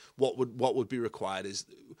that what would be required is,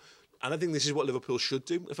 and I think this is what Liverpool should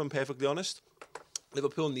do, if I'm perfectly honest.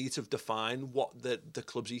 Liverpool need to define what the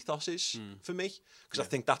club's ethos is for me, because I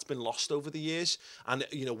think that's been lost over the years. And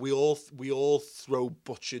we all throw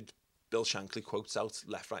butchered Bill Shankly quotes out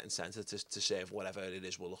left, right and centre to save whatever it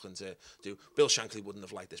is we're looking to do. Bill Shankly wouldn't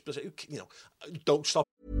have liked this, but don't stop.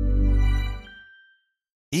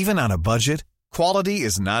 Even on a budget, quality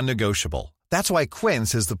is non-negotiable. That's why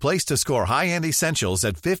Quince is the place to score high-end essentials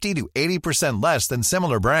at 50 to 80% less than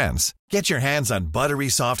similar brands. Get your hands on buttery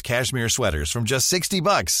soft cashmere sweaters from just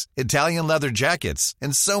 $60, Italian leather jackets,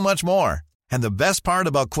 and so much more. And the best part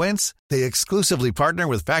about Quince, they exclusively partner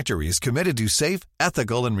with factories committed to safe,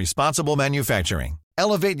 ethical, and responsible manufacturing.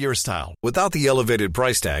 Elevate your style without the elevated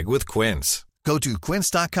price tag with Quince. Go to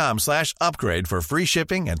quince.com/upgrade for free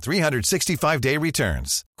shipping and 365-day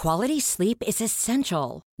returns. Quality sleep is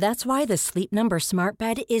essential. That's why the Sleep Number Smart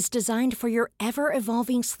Bed is designed for your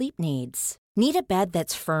ever-evolving sleep needs. Need a bed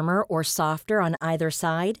that's firmer or softer on either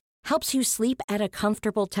side? Helps you sleep at a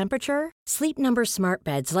comfortable temperature? Sleep Number Smart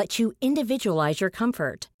Beds let you individualize your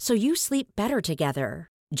comfort so you sleep better together.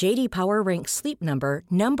 J.D. Power ranks Sleep Number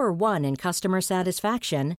number 1 in customer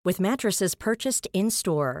satisfaction with mattresses purchased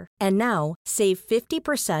in-store. And now, save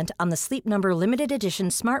 50% on the Sleep Number Limited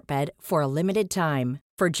Edition Smart Bed for a limited time.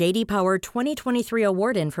 For J.D. Power 2023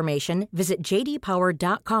 award information, visit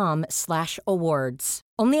jdpower.com/awards.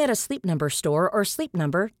 Only at a Sleep Number store or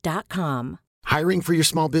sleepnumber.com. Hiring for your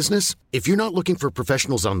small business? If you're not looking for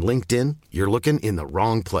professionals on LinkedIn, you're looking in the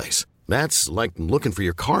wrong place. That's like looking for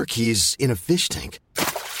your car keys in a fish tank.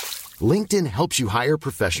 LinkedIn helps you hire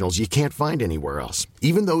professionals you can't find anywhere else,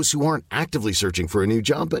 even those who aren't actively searching for a new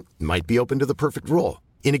job but might be open to the perfect role.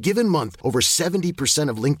 In a given month, over 70%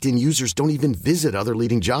 of LinkedIn users don't even visit other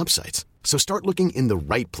leading job sites. So start looking in the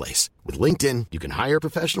right place. With LinkedIn, you can hire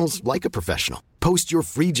professionals like a professional. Post your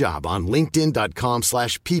free job on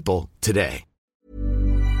linkedin.com/people today.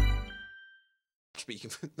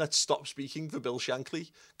 Let's stop speaking for Bill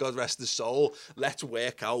Shankly. God rest his soul. Let's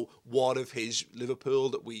work out what of his Liverpool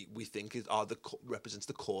that we think represents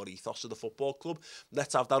the core ethos of the football club.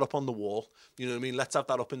 Let's have that up on the wall. You know what I mean? Let's have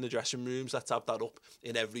that up in the dressing rooms. Let's have that up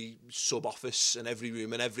in every sub office and every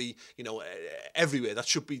room and everywhere. That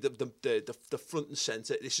should be the front and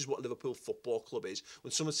centre. This is what Liverpool Football Club is.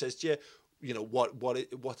 When someone says to you,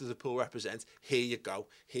 what does the pool represent? Here you go.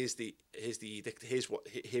 Here's the edict.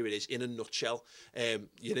 Here it is in a nutshell.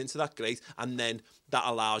 You're into that, great, and then that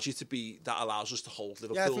allows us to hold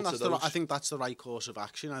Liverpool. I think that's the right course of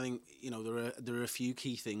action. I think there are a few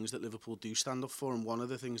key things that Liverpool do stand up for, and one of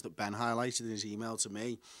the things that Ben highlighted in his email to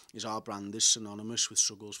me is our brand is synonymous with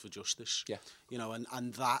struggles for justice. Yeah,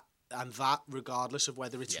 and that regardless of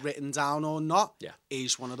whether it's written down or not,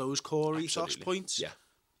 is one of those core ethos points. Yeah.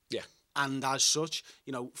 And as such,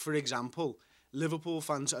 for example, Liverpool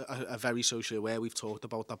fans are very socially aware. We've talked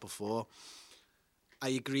about that before. I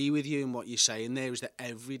agree with you in what you're saying there is that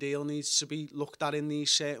every deal needs to be looked at in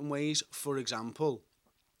these certain ways. For example,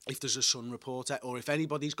 if there's a Sun reporter or if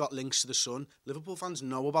anybody's got links to the Sun, Liverpool fans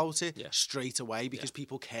know about it straight away because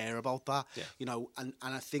people care about that. Yeah. And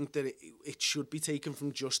I think that it should be taken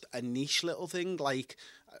from just a niche little thing. Like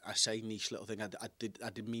I say niche little thing, I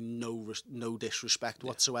did mean no disrespect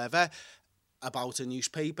whatsoever about a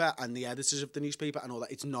newspaper and the editors of the newspaper and all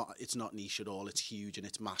that. It's not niche at all. It's huge and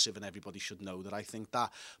it's massive and everybody should know that. I think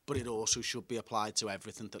that, but it also should be applied to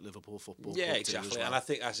everything that Liverpool Football Club exactly. do as well. And I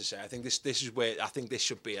think, as I say, I think this is where I think this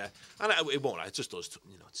should be it won't. It just does.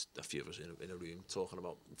 It's a few of us in a room talking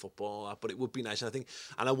about football, but it would be nice. And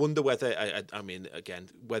I wonder whether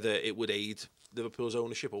whether it would aid Liverpool's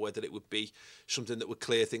ownership or whether it would be something that would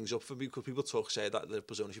clear things up for me, because people say that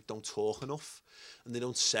Liverpool's ownership don't talk enough and they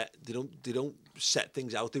don't set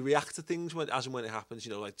things out. They react to things as and when it happens.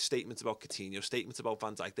 Like statements about Coutinho, statements about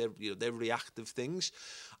Van Dijk. They're reactive things.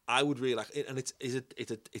 I would really like it, and it's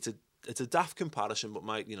a daft comparison, but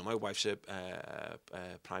my wife's a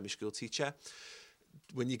primary school teacher.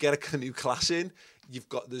 When you get a new class in,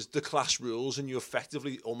 there's the class rules, and you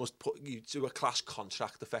effectively almost you do a class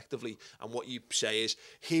contract effectively. And what you say is,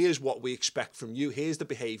 here's what we expect from you. Here's the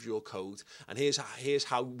behavioural code, and here's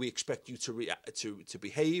how we expect you to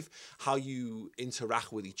behave, how you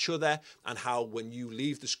interact with each other, and how when you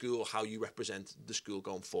leave the school, how you represent the school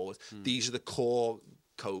going forward. These are the core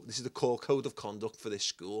code. This is the core code of conduct for this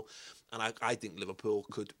school, and I think Liverpool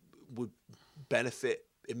would benefit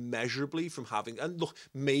immeasurably from having, and look,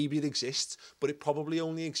 maybe it exists, but it probably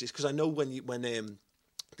only exists because I know when they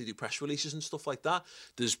do press releases and stuff like that,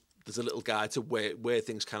 there's a little guide to where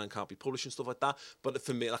things can and can't be published and stuff like that. But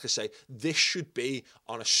for me, like I say, this should be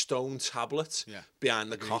on a stone tablet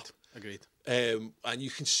behind the cop. Agreed. And you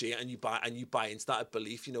can see it, and you buy into that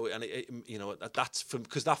belief, and that's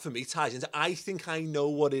because that for me ties into. I think I know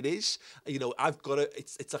what it is. I've got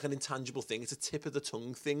it's like an intangible thing. It's a tip of the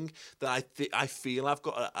tongue thing that I feel I've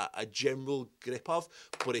got a general grip of,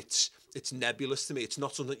 but it's nebulous to me. It's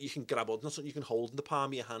not something that you can grab on. It's not something you can hold in the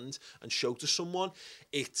palm of your hand and show to someone.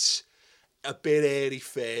 It's a bit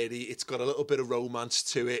airy-fairy. It's got a little bit of romance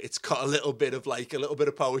to it. It's got a little bit of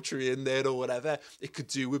poetry in there or whatever. It could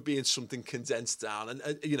do with being something condensed down, and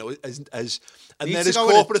as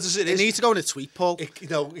corporate as it is, it needs to go in a tweet, Paul.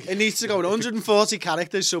 It needs to go in 140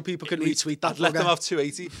 characters so people can retweet that. Let them have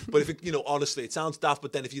 280. But if honestly, it sounds daft.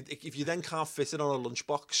 But then if you then can't fit it on a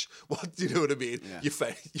lunchbox, what do you know what I mean? Yeah. You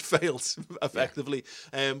failed effectively.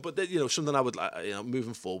 Yeah. But then, something I would like,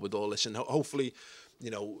 moving forward with all this, and hopefully,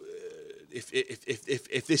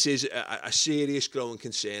 if this is a serious growing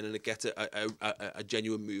concern and it gets a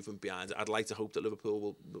genuine movement behind it, I'd like to hope that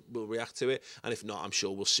Liverpool will react to it, and if not, I'm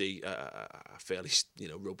sure we'll see a fairly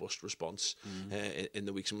robust response in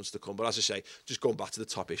the weeks and months to come. But as I say, just going back to the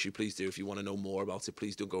top issue, please do, if you want to know more about it,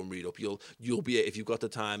 please do go and read up. You'll be, if you've got the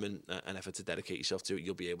time and effort to dedicate yourself to it,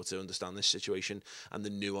 you'll be able to understand this situation and the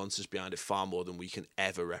nuances behind it far more than we can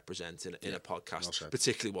ever represent in a podcast,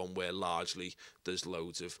 particularly one where largely there's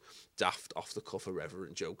loads of daft, off-the-cuff,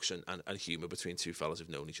 irreverent jokes and humour between two fellas who've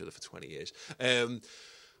known each other for 20 years.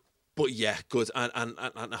 But yeah, good,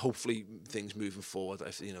 and hopefully things moving forward.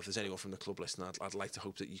 If there's anyone from the club listening, I'd like to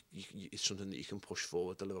hope that you it's something that you can push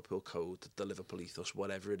forward. The Liverpool code, the Liverpool ethos,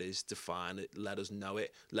 whatever it is, define it. Let us know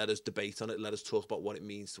it. Let us debate on it. Let us talk about what it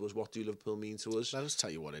means to us. What do Liverpool mean to us? Let us tell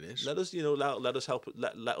you what it is. Let us, let us help.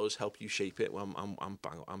 Let us help you shape it. Well, I'm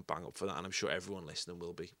bang up for that, and I'm sure everyone listening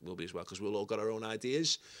will be as well, because we'll all got our own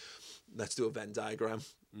ideas. Let's do a Venn diagram.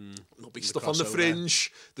 There'll be stuff on the fringe.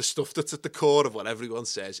 The stuff that's at the core of what everyone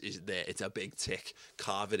says is there. It's a big tick.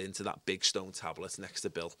 Carve it into that big stone tablet next to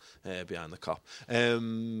Bill behind the cop.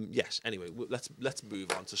 Yes. Anyway, let's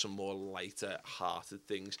move on to some more lighter-hearted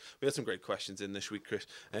things. We had some great questions in this week, Chris.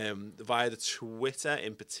 Via the Twitter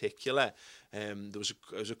in particular, there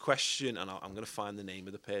was a question, and I'm going to find the name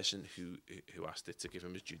of the person who asked it to give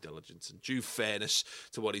him his due diligence and due fairness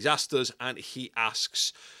to what he's asked us. And he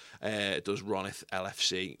asks, does Ronith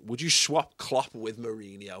LFC, would you swap Klopp with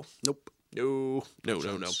Mourinho? Nope. No.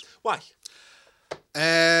 Why?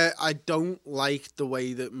 I don't like the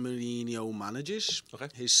way that Mourinho manages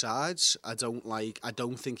his sides. I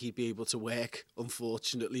don't think he'd be able to work,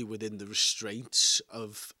 unfortunately, within the restraints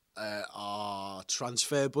of our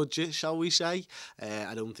transfer budget, shall we say.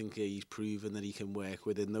 I don't think he's proven that he can work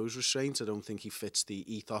within those restraints. I don't think he fits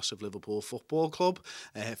the ethos of Liverpool Football Club,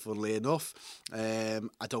 funnily enough.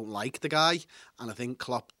 I don't like the guy, and I think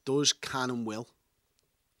Klopp can and will,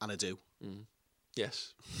 and I do.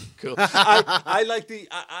 Yes, cool. I like the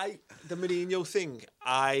Mourinho thing.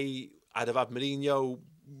 I'd have had Mourinho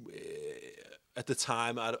at the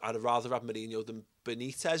time. I'd have rather have Mourinho than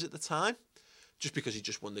Benitez at the time, just because he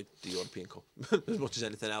just won the European Cup as much as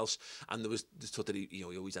anything else, and there was the thought that he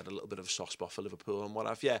always had a little bit of a soft spot for Liverpool and what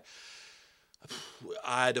have you.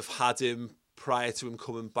 I'd have had him prior to him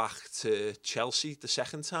coming back to Chelsea the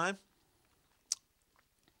second time,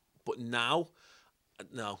 but now,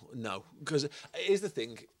 no, because here's the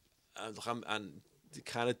thing, and it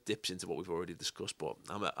kind of dips into what we've already discussed, but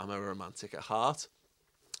I'm a romantic at heart.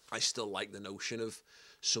 I still like the notion of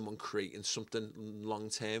someone creating something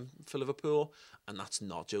long-term for Liverpool, and that's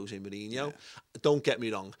not Jose Mourinho. Yeah. Don't get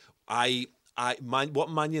me wrong. What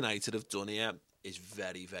Man United have done here is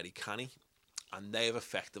very, very canny, and they have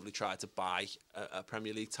effectively tried to buy a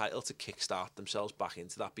Premier League title to kickstart themselves back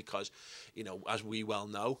into that, because, as we well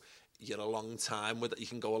know, you're a long time with it. You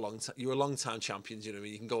can go a long time. You're a long time champions. You know what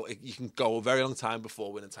I mean? You can go a very long time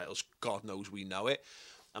before winning titles. God knows we know it.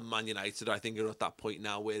 And Man United, I think, are at that point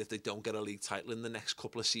now where if they don't get a league title in the next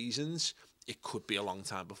couple of seasons, it could be a long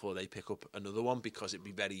time before they pick up another one, because it'd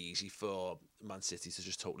be very easy for Man City to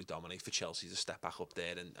just totally dominate, for Chelsea to step back up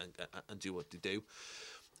there and do what they do.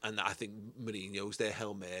 And I think Mourinho's their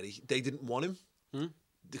Hail Mary. They didn't want him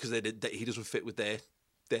because he doesn't fit with their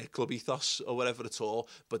club ethos or whatever at all,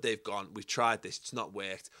 but they've gone, we've tried this, it's not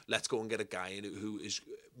worked, let's go and get a guy in who is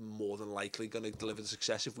more than likely going to deliver the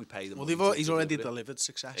success if we pay them. Well, he's already delivered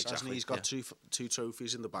success, exactly, hasn't he? He's got two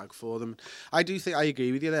trophies in the bag for them. I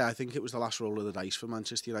agree with you there. I think it was the last roll of the dice for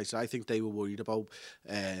Manchester United. I think they were worried about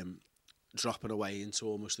dropping away into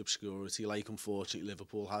almost obscurity, like unfortunately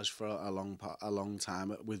Liverpool has for a long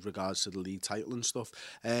time with regards to the league title and stuff.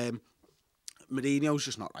 Mourinho's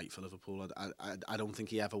just not right for Liverpool. I don't think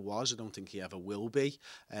he ever was. I don't think he ever will be.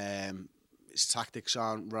 His tactics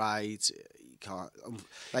aren't right. He can't.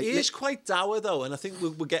 He is quite dour though, and I think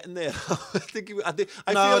we're getting there.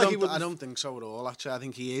 I don't think so at all. Actually, I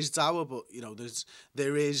think he is dour, but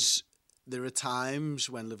there are times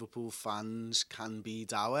when Liverpool fans can be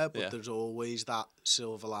dour, but there's always that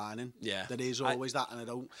silver lining. Yeah, there is always that,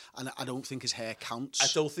 and I don't think his hair counts. I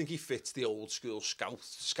don't think he fits the old school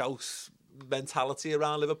scout mentality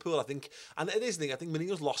around Liverpool. I think, and it is the thing, I think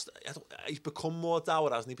Mourinho's lost. He's become more dour,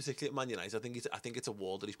 hasn't he? Particularly at Man United. I think it's a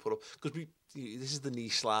wall that he's put up, because this is the knee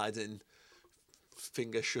sliding,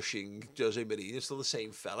 finger shushing Jose Mourinho. Still the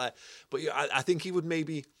same fella, but I think he would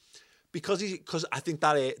maybe. Because I think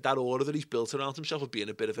that aura that he's built around himself of being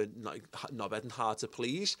a bit of a knobhead and hard to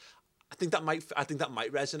please, I think that might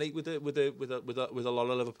resonate with a lot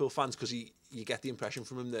of Liverpool fans, because you get the impression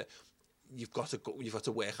from him that you've got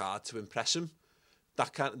to work hard to impress him.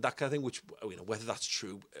 that kind of thing. Which, you know, whether that's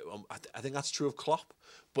true, I think that's true of Klopp.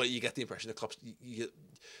 But you get the impression that Klopp,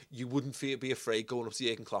 you wouldn't be afraid going up to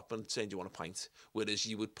Jurgen Klopp and saying, "Do you want a pint?" Whereas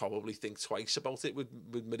you would probably think twice about it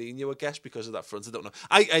with Mourinho, I guess, because of that front. I don't know.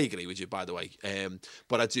 I agree with you, by the way.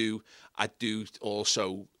 But I do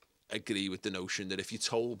also agree with the notion that if you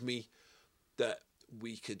told me that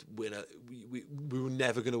we could win we were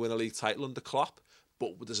never going to win a league title under Klopp,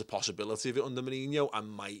 but there's a possibility of it under Mourinho,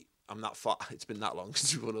 I'm that far. It's been that long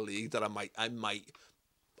since we won a league that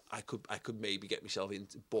I could maybe get myself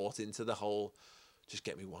bought into the whole, just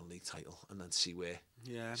get me one league title and then see where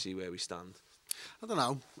we stand. I don't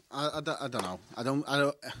know. I don't know. I don't.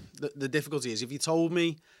 The difficulty is, if you told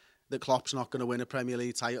me that Klopp's not going to win a Premier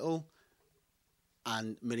League title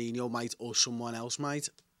and Mourinho might or someone else might,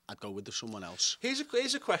 I'd go with someone else. Here's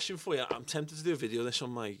a question for you. I'm tempted to do a video of this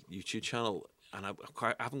on my YouTube channel, and I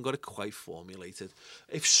haven't got it quite formulated.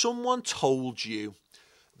 If someone told you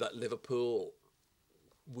that Liverpool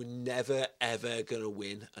were never, ever going to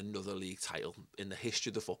win another league title in the history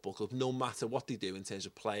of the football club, no matter what they do in terms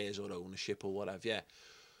of players or ownership or whatever,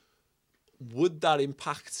 would that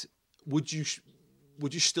impact... Would you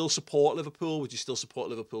still support Liverpool? Would you still support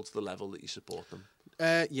Liverpool to the level that you support them?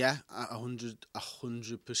 Yeah,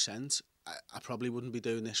 100%. I probably wouldn't be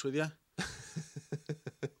doing this with you.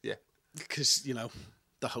 Yeah. Because, you know,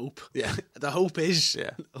 the hope. Yeah. The hope is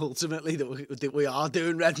ultimately that we are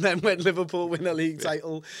doing red men when Liverpool win a league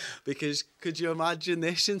title. Because could you imagine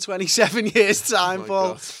this in 27 years' time,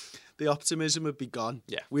 Paul? God. The optimism would be gone.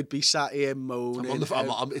 Yeah. We'd be sat here moaning.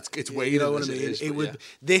 It's way, you know what I mean? Is,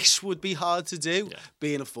 this would be hard to do. Yeah.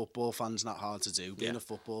 Being a football fan's not hard to do. Being a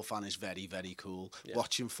football fan is very, very cool. Yeah.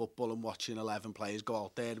 Watching football and watching 11 players go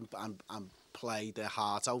out there and play their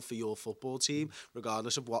heart out for your football team,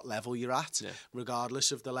 regardless of what level you're at,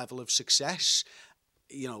 regardless of the level of success.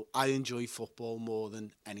 You know, I enjoy football more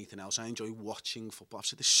than anything else. I enjoy watching football. I've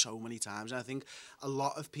said this so many times, and I think a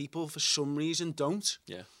lot of people, for some reason, don't.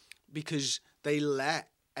 Yeah. Because they let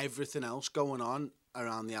everything else going on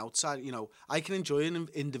around the outside. You know, I can enjoy an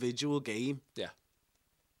individual game. Yeah.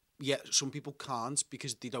 Yet some people can't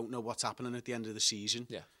because they don't know what's happening at the end of the season.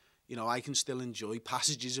 Yeah. You know, I can still enjoy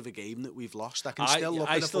passages of a game that we've lost. I can still look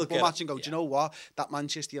at a football match and go, do you know what? That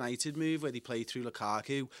Manchester United move where they played through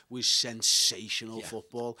Lukaku was sensational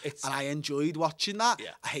football. And I enjoyed watching that.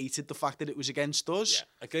 Yeah. I hated the fact that it was against us.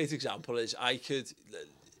 Yeah. A great example is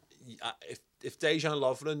if Dejan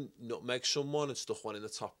Lovren nutmegs someone and stuck one in the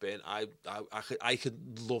top bin, I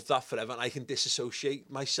could love that forever, and I can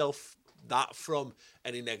disassociate myself that from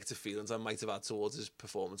any negative feelings I might have had towards his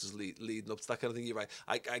performances leading up to that kind of thing. You're right.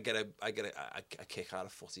 I get a kick out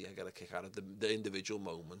of footy. I get a kick out of the individual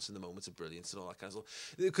moments and the moments of brilliance and all that kind of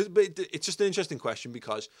stuff. But it's just an interesting question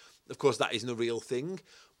because, of course, that isn't a real thing.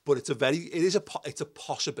 But it's a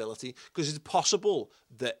possibility, because it's possible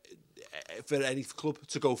that for any club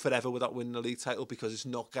to go forever without winning a league title, because it's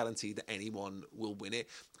not guaranteed that anyone will win it,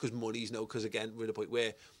 because because again, we're at a point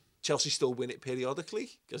where Chelsea still win it periodically,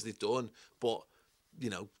 as they've done, but you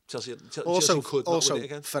know, Chelsea could not win it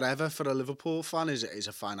again. Forever for a Liverpool fan is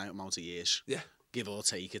a finite amount of years. Yeah. Give or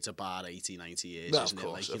take, it's about 80, 90 years, well, isn't of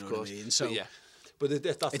course, it? Like, you know what I mean? So, but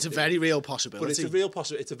it's a very real possibility. But it's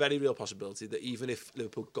a very real possibility that even if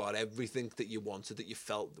Liverpool got everything that you wanted, that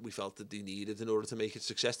we felt that they needed in order to make it a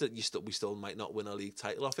success, that we still might not win a league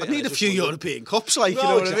title off it. I need a few European Cups, like, you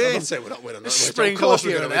know what I mean? I'm not saying we're not winning. Sprinkle a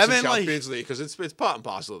few of them in, like. Champions League, because it's part and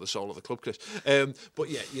parcel of the soul of the club, Chris. But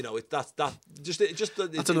yeah, you know, that's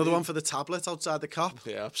another one for the tablet outside the Kop.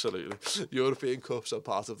 Yeah, absolutely. European Cups are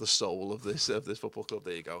part of the soul of this football club.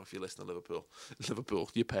 There you go. If you listen to Liverpool,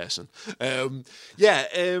 you person.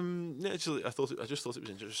 Actually, I just thought it was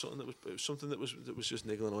interesting. It was something that was just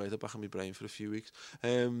niggling away at the back of my brain for a few weeks.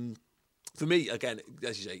 For me, again,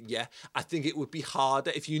 as you say, I think it would be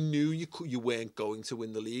harder if you knew you weren't going to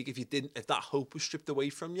win the league. If that hope was stripped away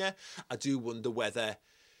from you, I do wonder whether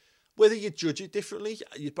you'd judge it differently.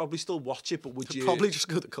 You'd probably still watch it, but would you probably just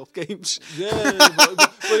go to cup games? Yeah,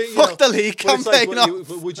 fuck the league campaign. What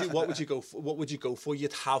would you go for? What would you go for?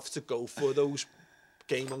 You'd have to go for those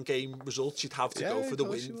game-on-game results. You'd have to go for the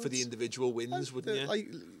win, for the individual wins, wouldn't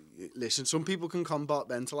you? Listen, some people can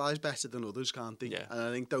compartmentalise better than others, can't they? Yeah. And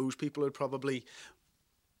I think those people would probably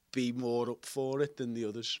be more up for it than the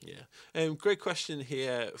others. Yeah. Great question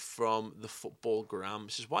here from the Football Gram.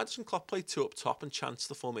 It says, why doesn't Klopp play two up top and chance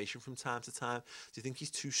the formation from time to time? Do you think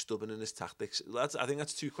he's too stubborn in his tactics? I think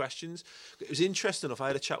that's two questions. It was interesting enough. I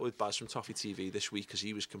had a chat with Baz from Toffee TV this week because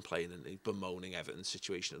he was complaining, bemoaning Everton's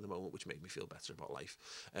situation at the moment, which made me feel better about life.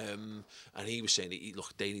 And he was saying,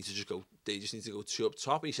 look, they just need to go two up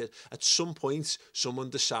top. He said, at some point, someone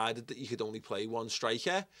decided that you could only play one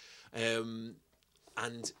striker.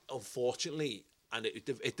 And unfortunately, and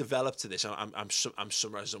it developed to this. I'm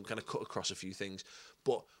summarising. I'm kind of cut across a few things,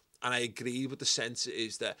 and I agree with the sense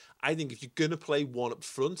is that I think if you're going to play one up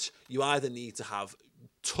front, you either need to have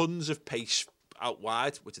tons of pace out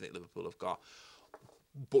wide, which I think Liverpool have got,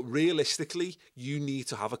 but realistically, you need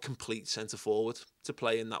to have a complete centre forward to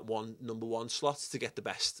play in that number one slot to get the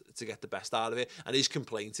best out of it. And his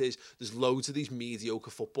complaint is there's loads of these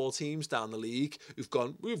mediocre football teams down the league who've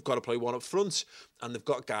gone, we've got to play one up front, and they've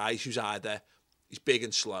got guys who's either he's big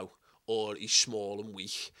and slow or he's small and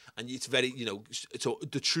weak. And it's very, so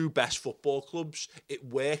the true best football clubs, it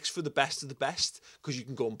works for the best of the best because you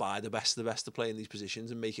can go and buy the best of the best to play in these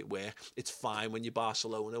positions and make it work. It's fine when you're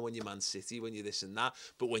Barcelona, when you're Man City, when you're this and that.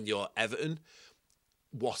 But when you're Everton,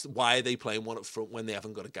 why are they playing one up front when they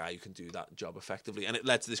haven't got a guy who can do that job effectively? And it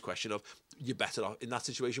led to this question of, you're better off in that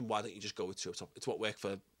situation, why don't you just go with two up top? It's what worked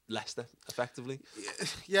for Leicester, effectively.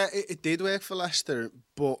 Yeah, it did work for Leicester,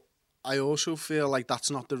 but I also feel like that's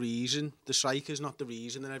not the reason. The striker's not the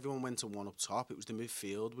reason that everyone went to one up top. It was the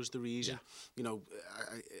midfield was the reason. Yeah.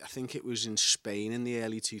 I think it was in Spain in the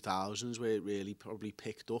early 2000s where it really probably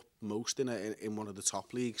picked up most in one of the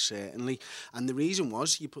top leagues, certainly. And the reason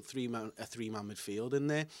was you put a three-man midfield in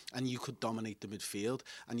there and you could dominate the midfield.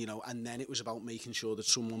 And then it was about making sure that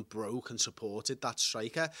someone broke and supported that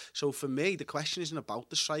striker. So for me, the question isn't about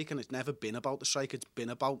the striker, and it's never been about the striker. It's been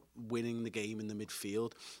about winning the game in the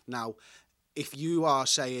midfield. Now, if you are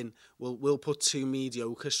saying, well, we'll put two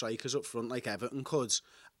mediocre strikers up front like Everton could,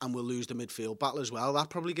 and we'll lose the midfield battle as well, that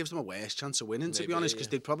probably gives them a worse chance of winning, to be honest, because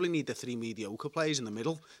they'd probably need the three mediocre players in the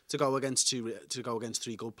middle to go against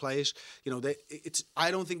three good players.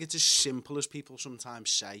 I don't think it's as simple as people sometimes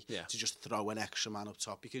say to just throw an extra man up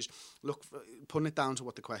top, because look, putting it down to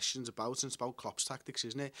what the question's about, and it's about Klopp's tactics,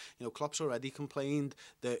 isn't it? Klopp's already complained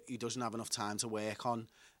that he doesn't have enough time to work on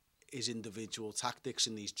his individual tactics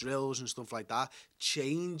in these drills and stuff like that.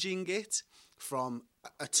 Changing it from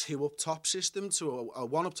a two up top system to a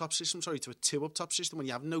one up top system, to a two up top system when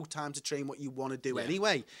you have no time to train what you want to do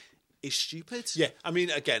anyway is stupid. Yeah, I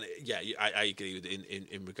mean, again, I agree with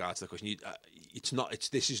in regards to the question.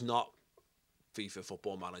 This is not FIFA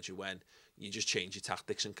Football Manager when you just change your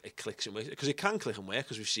tactics and it clicks and works, because it can click and work,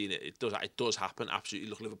 because we've seen it. It does happen, absolutely.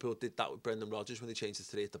 Look, Liverpool did that with Brendan Rodgers when they changed the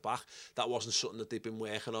three at the back. That wasn't something that they've been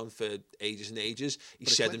working on for ages and ages. He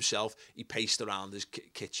said himself, he paced around his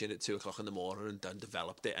kitchen at 2:00 in the morning and then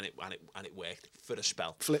developed it, and it worked for a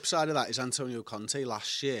spell. Flip side of that is Antonio Conte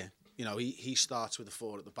last year. He starts with the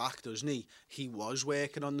four at the back, doesn't he? He was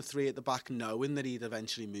working on the three at the back, knowing that he'd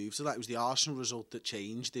eventually move to that. It was the Arsenal result that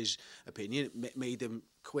changed his opinion. It made him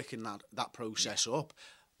quicken that process up.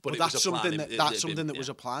 But that's something that was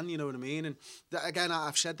a plan, you know what I mean? And again,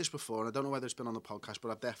 I've said this before, and I don't know whether it's been on the podcast, but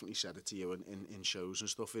I've definitely said it to you in shows and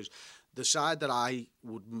stuff, is the side that I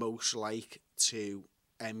would most like to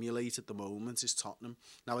emulate at the moment is Tottenham.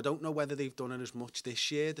 Now, I don't know whether they've done it as much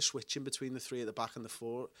this year, the switching between the three at the back and the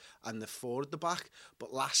four at the back,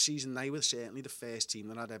 but last season they were certainly the first team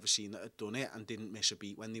that I'd ever seen that had done it and didn't miss a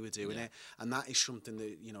beat when they were doing it. And that is something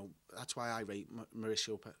that, that's why I rate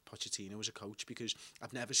Mauricio Pochettino as a coach, because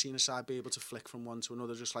I've never seen a side be able to flick from one to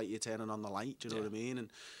another just like you're turning on the light, do you know what I mean?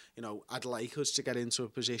 And I'd like us to get into a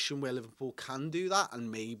position where Liverpool can do that,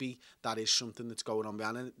 and maybe that is something that's going on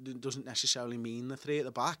behind. And it doesn't necessarily mean the three at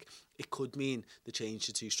the back. It could mean the change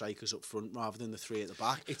to two strikers up front rather than the three at the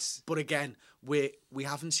back. But again, we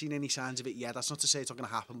haven't seen any signs of it yet. That's not to say it's not going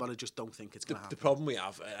to happen, but I just don't think it's going to happen. The problem we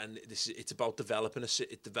have, and it's about developing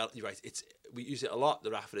you're right. We use it a lot.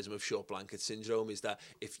 The Raffordism of short blanket syndrome is that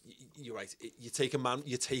if you're right, you're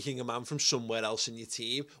taking a man from somewhere else in your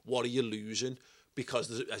team. What are you losing? Because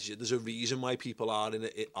there's a reason why people are in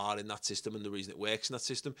that system, and the reason it works in that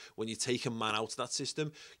system. When you take a man out of that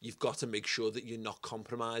system, you've got to make sure that you're not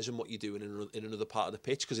compromising what you're doing in another part of the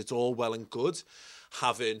pitch, because it's all well and good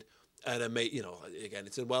having again,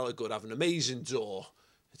 it's well and good having an amazing door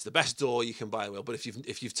It's the best door you can buy, Will. But if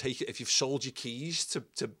you've sold your keys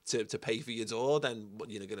to pay for your door, then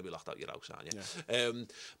you're going to be locked out your house, aren't you? Yeah.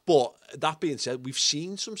 But that being said, we've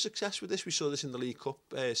seen some success with this. We saw this in the League Cup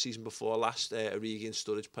season before last. Origi and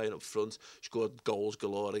Sturridge playing up front, scored goals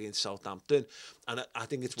galore against Southampton, and I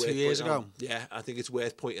think it's worth 2 years ago. Yeah, I think it's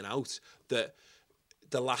worth pointing out that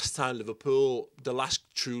the last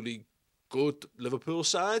truly good Liverpool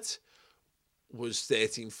side was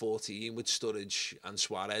 13-14 with Sturridge and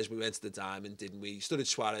Suarez. We went to the Diamond, didn't we? Sturridge,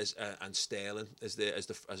 Suarez, and Sterling as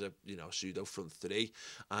a pseudo front three,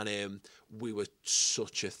 and we were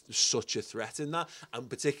such a threat in that, and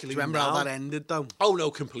particularly. Do you remember how that ended though? Oh no,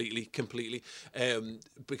 completely,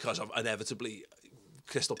 because of inevitably.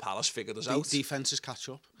 Crystal Palace figured us out. Defences catch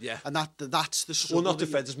up. Yeah. And that's the struggle. Well, not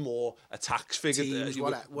defences, more attacks figured. Teams,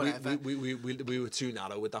 whatever. We were too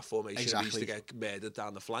narrow with that formation. Exactly. We used to get murdered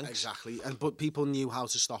down the flanks. Exactly. But people knew how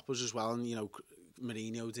to stop us as well. And,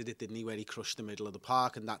 Mourinho did it, didn't he, where he crushed the middle of the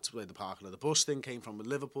park, and that's where the parking of the bus thing came from with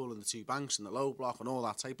Liverpool and the two banks and the low block and all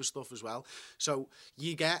that type of stuff as well. So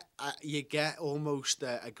you get almost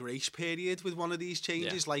a grace period with one of these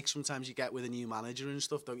changes, like sometimes you get with a new manager and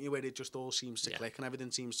stuff, don't you, where it just all seems to click and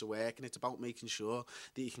everything seems to work, and it's about making sure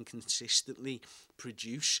that you can consistently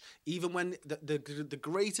produce, even when the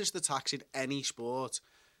greatest attacks in any sport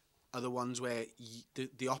are the ones where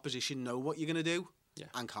the opposition know what you're going to do. Yeah.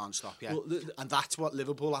 And can't stop you. Well, and that's what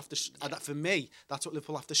Liverpool have to. For me, that's what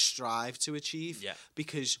Liverpool have to strive to achieve. Yeah.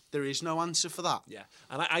 Because there is no answer for that. Yeah.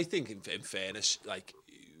 And I think, in fairness, like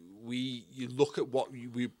you look at what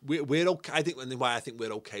we're okay. I think, and why I think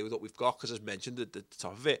we're okay with what we've got, because as mentioned at the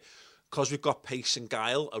top of it, because we've got pace and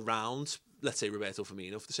guile around. Let's say Roberto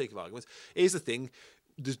Firmino, for the sake of argument. Here's the thing.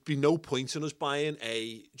 There'd be no point in us buying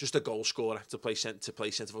just a goal scorer to play centre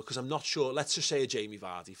forward, because I'm not sure. Let's just say a Jamie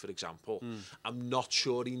Vardy, for example. I'm not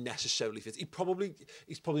sure he necessarily fits. He's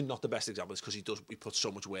probably not the best example, because he puts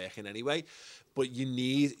so much work in anyway. But you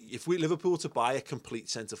need, if Liverpool to buy a complete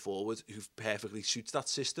centre forward who perfectly suits that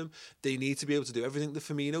system, they need to be able to do everything that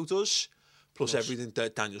Firmino does, plus everything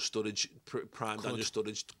that Daniel Sturridge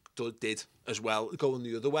did as well, going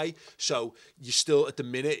the other way. So you still, at the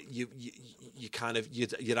minute, you'd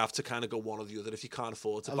have to kind of go one or the other if you can't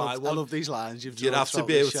afford to buy one. I love these lines. You'd have to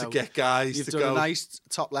be able to get guys to go. You've done a nice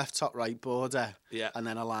top left, top right border, and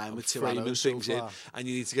then a line with two arrows things in, and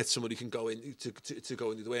you need to get somebody who can go in to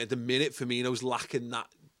go in the other way. At the minute, Firmino's lacking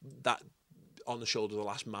that on the shoulder of the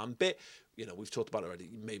last man bit. We've talked about it already.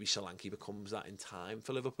 Maybe Solanke becomes that in time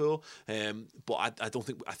for Liverpool. But I don't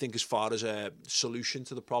think. I think as far as a solution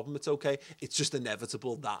to the problem, it's okay. It's just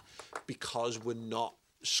inevitable that because we're not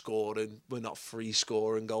free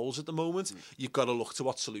scoring goals at the moment. You've got to look to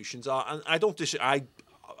what solutions are. And I don't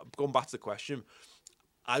going back to the question,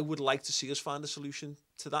 I would like to see us find a solution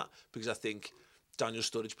to that, because I think Daniel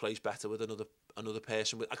Sturridge plays better with another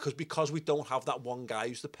person, because we don't have that one guy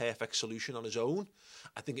who's the perfect solution on his own.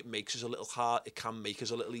 I think it makes us a little hard. It can make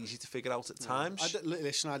us a little easy to figure out at times.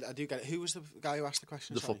 I do get it. Who was the guy who asked the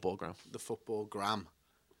question? The Football Gram. The Football Gram.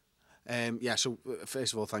 So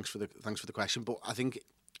first of all, thanks for the question. But I think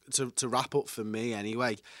to wrap up for me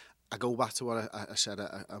anyway, I go back to what I said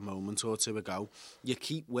a moment or two ago. You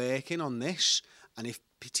keep working on this, and if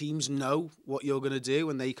teams know what you're going to do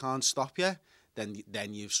and they can't stop you,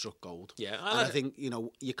 then you've struck gold. Yeah, and I think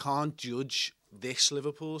you can't judge this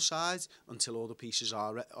Liverpool side until all the pieces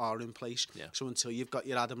are in place. Yeah. So until you've got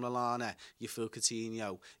your Adam Lallana, your Phil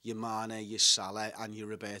Coutinho, your Mane, your Salah, and your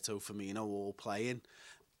Roberto Firmino all playing,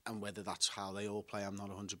 and whether that's how they all play, I'm not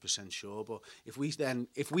 100% sure. But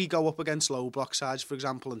if we go up against low block sides, for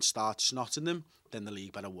example, and start snotting them, then the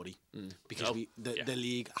league better worry, because the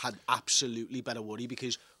league had absolutely better worry,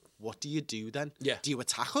 because. What do you do then? Yeah. Do you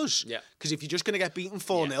attack us? Yeah. Because if you're just going to get beaten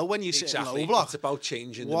 4-0 when you sit in low block, it's about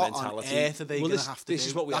changing the mentality. What on earth are they going to have to do? This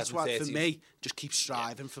is what we had in 13. That's why, for me, just keep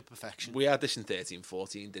striving for perfection. We had this in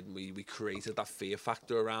 13-14, didn't we? We created that fear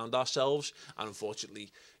factor around ourselves, and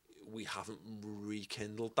unfortunately, we haven't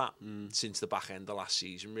rekindled that since the back end of last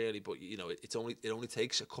season, really. But it only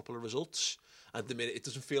takes a couple of results. At the minute, it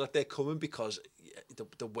doesn't feel like they're coming, because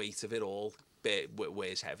the weight of it all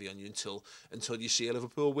weighs heavy on you until you see a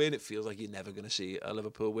Liverpool win. It feels like you're never going to see a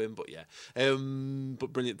Liverpool win, but yeah.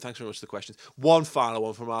 But brilliant. Thanks very much for the questions. One final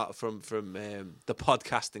one from the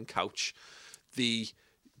podcasting couch, the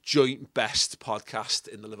joint best podcast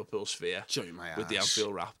in the Liverpool sphere, with the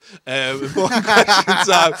Anfield Wrap. One question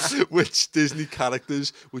time: which Disney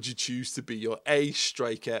characters would you choose to be your A,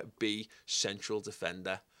 striker, B, central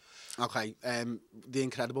defender? Okay, the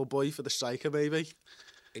Incredible Boy for the striker, maybe.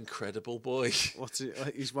 Incredible Boy.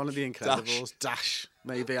 He's one of the Incredibles. Dash.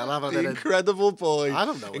 Maybe I'll have a bit Incredible Boy. I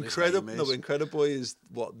don't know what his name is. No, Incredible Boy is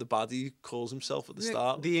what the baddie calls himself at the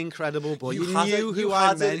start. The Incredible Boy. You knew who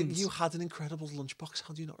I meant. You had an Incredible lunchbox.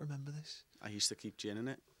 How do you not remember this? I used to keep gin in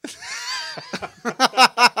it.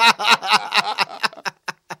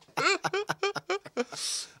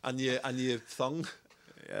 and your thong.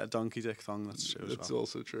 Yeah, donkey dick thong. That's true. That's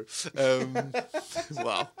also true.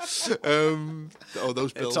 Wow.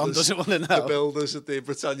 Those builders. Tom doesn't want to know. The builders at the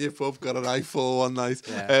Britannia pub got an eyeful one night.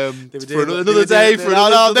 Yeah. For another day.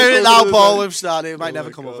 No, doing it now, Paul. We've started. It might never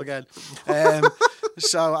come up again.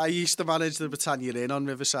 So I used to manage the Britannia Inn on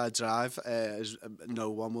Riverside Drive, as no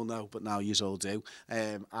one will know, but now you all do.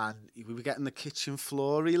 And we were getting the kitchen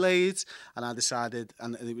floor relayed, and I decided,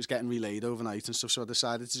 and it was getting relayed overnight and stuff, so I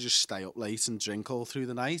decided to just stay up late and drink all through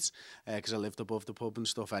the night, because I lived above the pub and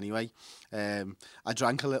stuff anyway. I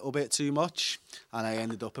drank a little bit too much, and I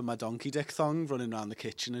ended up in my donkey dick thong running around the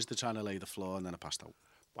kitchen as they're trying to lay the floor, and then I passed out.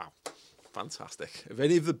 Wow. Fantastic. If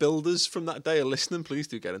any of the builders from that day are listening, please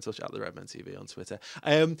do get in touch at the Redmen TV on Twitter.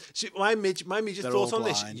 So my immediate thoughts on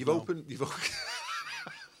this, you've opened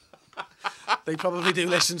They probably do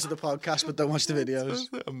listen to the podcast but don't watch the videos.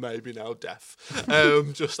 And maybe now deaf.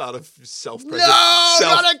 Just out of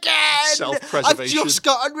not again! Self-preservation. I've just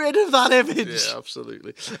gotten rid of that image. Yeah,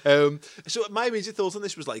 absolutely. So my immediate thoughts on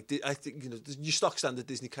this was like, I think, your stock standard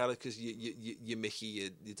Disney characters, your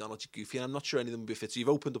Mickey, your Donald, your Goofy, and I'm not sure any of them would be fit. So you've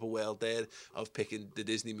opened up a world there of picking the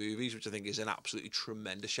Disney movies, which I think is an absolutely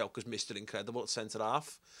tremendous shout, because Mr. Incredible at centre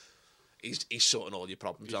half. He's sorting all your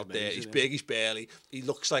problems out there. He's big, he's burly. He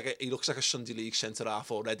looks like a Sunday League centre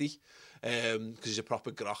half already, because he's a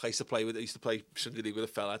proper groch. I used to play Sunday League with a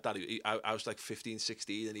fella like that. I was like 15,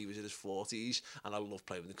 16, and he was in his 40s, and I loved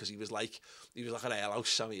playing with him because he was like an alehouse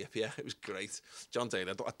Sammy Hippier. It was great. John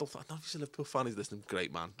Taylor. I don't know if he's a Liverpool fan. He's listening.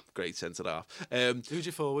 Great man, great centre half. Who'd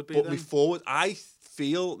your forward be? But then? me forward, I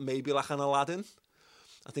feel maybe like an Aladdin.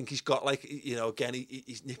 I think he's got, like, again,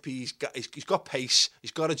 he's nippy, he's got pace,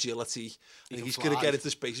 he's got agility. I think he's going to get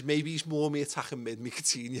into space. Maybe he's more me attacking mid, me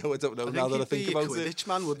Coutinho. I don't know now that I think about it. Quidditch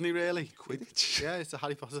man, wouldn't he, really? Quidditch? Yeah, it's a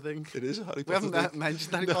Harry Potter thing. It is a Harry Had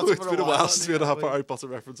mentioned Harry Potter it's for been a while since we had a Harry Potter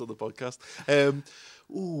reference on the podcast.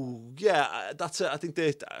 That's it. I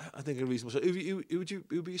think a reasonable. Who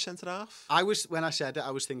would be your centre half? When I said it,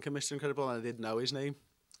 I was thinking Mr. Incredible, and I didn't know his name.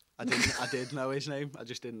 I did know his name. I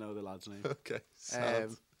just didn't know the lad's name. Okay.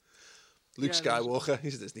 Luke Skywalker,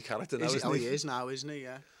 he's a Disney character now, isn't he? He is now, isn't he?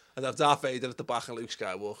 Yeah. I'd have Darth Vader at the back and Luke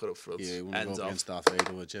Skywalker up front. Yeah, you wouldn't go against Darth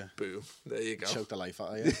Vader, would you? Boom. There you go. Choke the life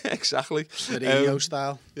out of you. Exactly. Mourinho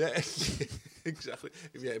style. Yeah, exactly.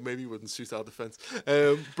 Yeah, maybe he wouldn't suit our defence.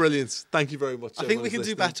 Brilliant. Thank you very much. I think we can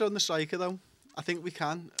do better on the striker, though. I think we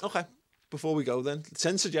can. Okay. Before we go then,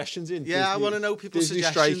 send suggestions in. Yeah, Disney, I want to know people's Disney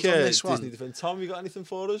suggestions striker, on this one. Disney defence. Tom, you got anything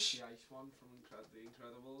for us? The ice one from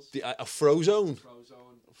The Incredibles. A Frozone.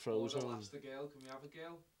 Frozone. Elastigirl. Can we have a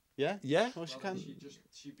girl? Yeah? Yeah. Of course you can.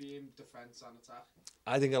 She be in defence and attack.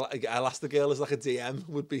 I think Elastigirl as like a DM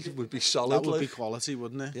would be solid. That would be quality,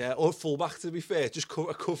 wouldn't it? Yeah, or fullback, to be fair. Just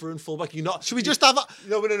a cover and fullback. You're not... Should we just have a...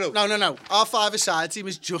 No. No. Our five-a-side team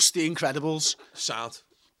is just The Incredibles. Sound.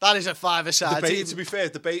 That is a five-a-side team. To be fair,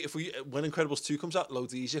 when Incredibles 2 comes out,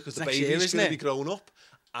 loads easier, because the baby's going to be grown up,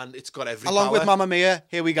 and it's got every Along power. with Mamma Mia,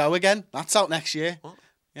 Here We Go Again. That's out next year. What?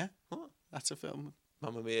 Yeah. What? That's a film.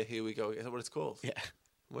 Mamma Mia, Here We Go. Is that what it's called? Yeah.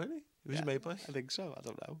 Really? Who's it made by? I think so. I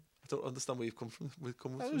don't know. I don't understand where you've come from.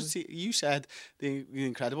 You said The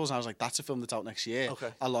Incredibles, and I was like, that's a film that's out next year. Okay.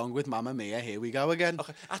 Along with Mamma Mia, Here We Go Again.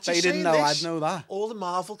 Okay. They didn't know I'd know that. All the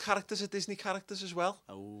Marvel characters are Disney characters as well.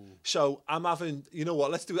 Oh. So I'm having, you know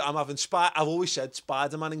what, let's do it. I've always said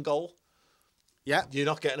Spider-Man in goal. Yeah. You're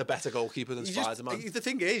not getting a better goalkeeper than Spider-Man. The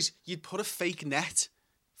thing is, you'd put a fake net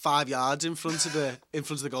 5 yards in front of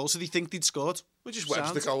the goal, so they think they'd scored. We just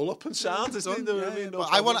wedge the goal up and sound. Isn't it? I mean,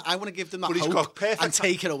 I want to give them that hope and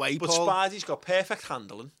take it away, But Paul. Spidey's got perfect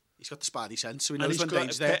handling. He's got the Spidey sense, so he knows when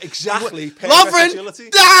danger's there. Exactly. Lovren! Agility.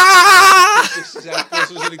 This is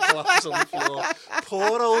how he collapses on the floor.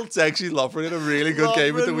 Poor old Dexy Lovren in a really good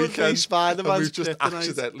game at the weekend. And we've just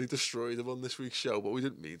accidentally destroyed him on this week's show, but we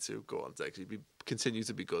didn't mean to. Go on, Dexy. Continue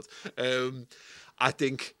to be good. I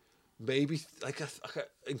think... Maybe like an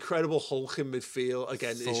incredible Hulk in midfield.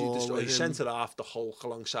 Again, he's centre half, the Hulk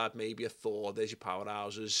alongside maybe a Thor. There's your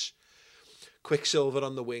powerhouses. Quicksilver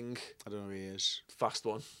on the wing. I don't know who he is. Fast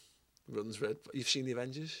one. Runs red. You've seen the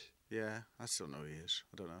Avengers? Yeah, I still know who he is.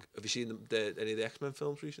 I don't know. Have you seen any of the X-Men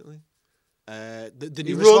films recently? The he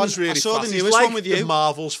newest runs one. really I saw fast. the newest one with you. The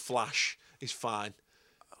Marvel's Flash. He's fine.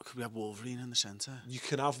 Could we have Wolverine in the centre? You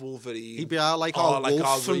can have Wolverine. He'd be our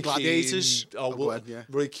Wolf from Gladiators.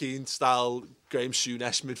 Roy Keane style Graham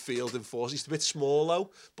Souness midfield in force. He's a bit small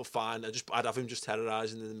though, but fine. I'd have him just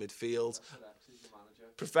terrorising in the midfield.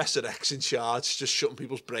 Professor X in charge, just shutting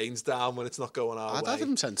people's brains down when it's not going our way. I'd have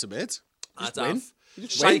him centre mid. I'd have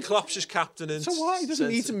Cyclops as captain. So what? He doesn't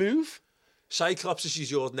need to move. Cyclops is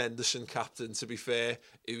Jordan Henderson captain, to be fair.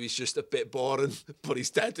 He's just a bit boring, but he's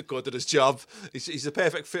dead good at his job. He's a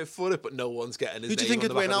perfect fit for it, but no one's getting his name on the back of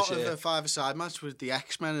the Who do you think would win out of a five-a-side match with the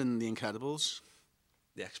X-Men and the Incredibles?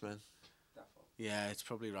 The X-Men. Yeah, it's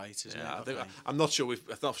probably right, isn't it? I'm not sure.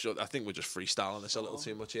 I think we're just freestyling this a little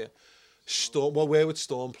too much here. Storm. Well, where would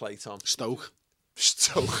Storm play, Tom? Stoke.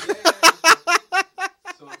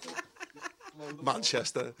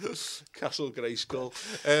 Manchester, Castle Grayskull.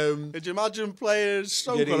 Could you imagine playing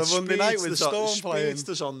Stoke on a Monday night with Storm playing?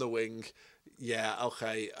 Speedsters on the wing. Yeah,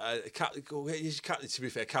 okay. To be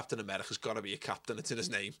fair, Captain America's got to be a captain. It's in his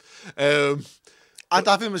name. I'd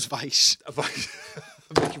have him as vice. I'll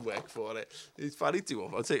make him work for it. He's fine. He'd do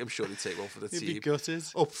one. I'm sure he'd take one for the team. He'd be gutted.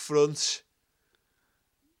 Up front.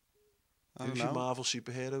 Who's your Marvel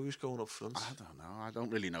superhero? Who's going up front? I don't know. I don't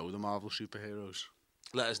really know the Marvel superheroes.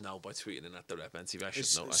 Let us know by tweeting in at the Redefine TV. I should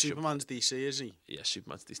know. Superman's DC, is he? Yeah,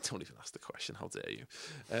 Superman's DC. Don't even ask the question. How dare you?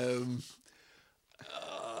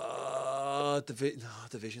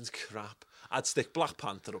 Division's crap. I'd stick Black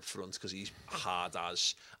Panther up front because he's hard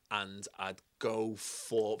as, and I'd go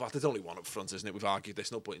for. But there's only one up front, isn't it? We've argued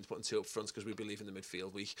there's no point in putting two up front because we believe in the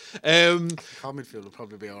midfield week. Our midfield will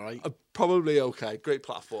probably be all right. Probably okay. Great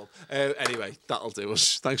platform. Anyway, that'll do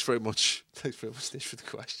us. Thanks very much. Thanks very much, Nish, for the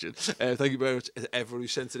question. Thank you very much to everyone who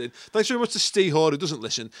sent it in. Thanks very much to Steve Hoare, who doesn't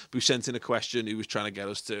listen, but who sent in a question. Who was trying to get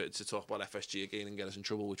us to talk about FSG again and get us in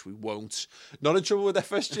trouble, which we won't. Not in trouble with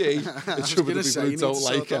FSG. In trouble with people who don't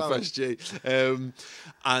like FSG.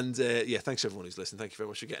 Yeah, thanks everyone who's listened. Thank you very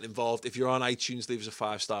much for getting involved. If you're on iTunes, leave us a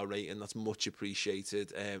 5-star rating. That's much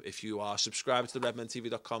appreciated. If you are subscribed to the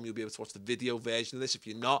redmentv.com, you'll be able to watch the video version of this. If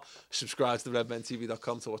you're not, subscribe to the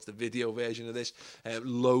redmentv.com to watch the video version of this.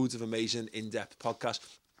 Loads of amazing in-depth podcasts.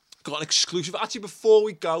 Got an exclusive. Actually, before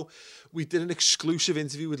we go, we did an exclusive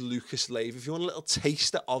interview with Lucas Leiva. If you want a little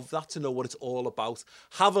taster of that to know what it's all about,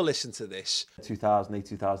 have a listen to this. 2008,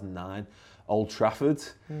 2009. Old Trafford,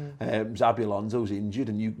 Xabi Alonso's injured,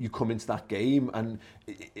 and you come into that game, and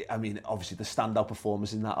I mean, obviously the standout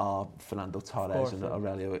performers in that are Fernando Torres and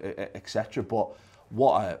Aurelio, etc. But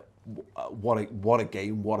what a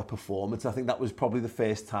game, what a performance! I think that was probably the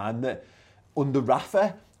first time that under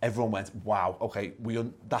Rafa, everyone went, "Wow, okay,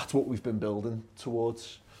 that's what we've been building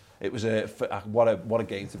towards." It was what a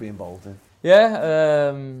game to be involved in.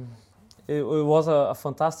 Yeah, it was a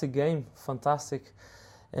fantastic game, fantastic.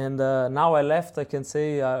 And now I left, I can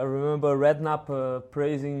say, I remember Redknapp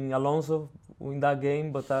praising Alonso in that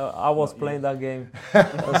game, but I was playing that game.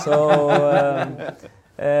 So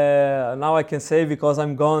now I can say because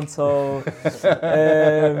I'm gone. So,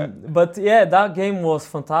 but yeah, that game was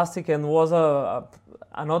fantastic and was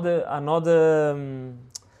another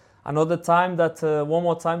time that one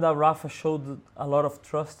more time that Rafa showed a lot of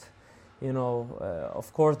trust. You know,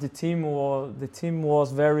 of course the team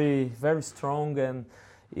was very, very strong, and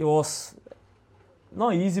it was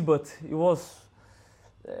not easy, but it was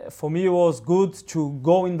for me. It was good to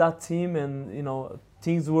go in that team, and you know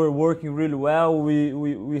things were working really well.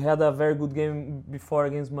 We had a very good game before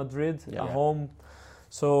against Madrid at home.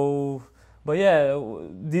 So, but yeah,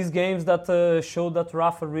 these games that showed that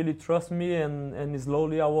Rafa really trusts me, and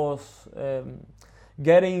slowly I was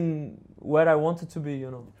getting where I wanted to be.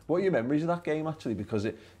 You know. What are your memories of that game actually? Because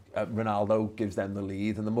Ronaldo gives them the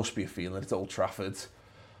lead, and there must be a feeling it's Old Trafford.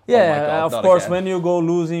 Yeah, of course. When you go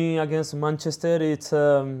losing against Manchester, it's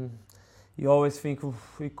you always think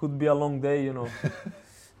it could be a long day, you know.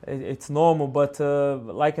 It's normal, but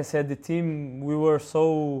like I said, the team, we were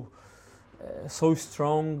so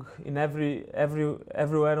strong in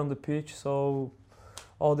everywhere on the pitch. So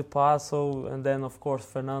all the pass, and then of course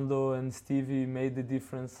Fernando and Stevie made the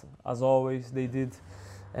difference as always. They did.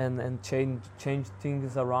 And change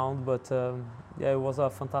things around, but yeah, it was a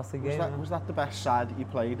fantastic game. Was that the best side that you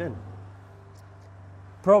played in?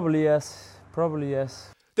 Probably yes.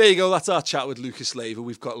 There you go, that's our chat with Lucas Leiva.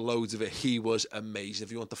 We've got loads of it. He was amazing.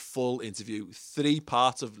 If you want the full interview, 3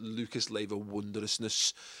 parts of Lucas Leiva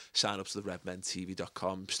wondrousness, sign up to the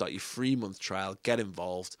redmentv.com, start your free month trial, get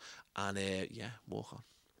involved, and walk on.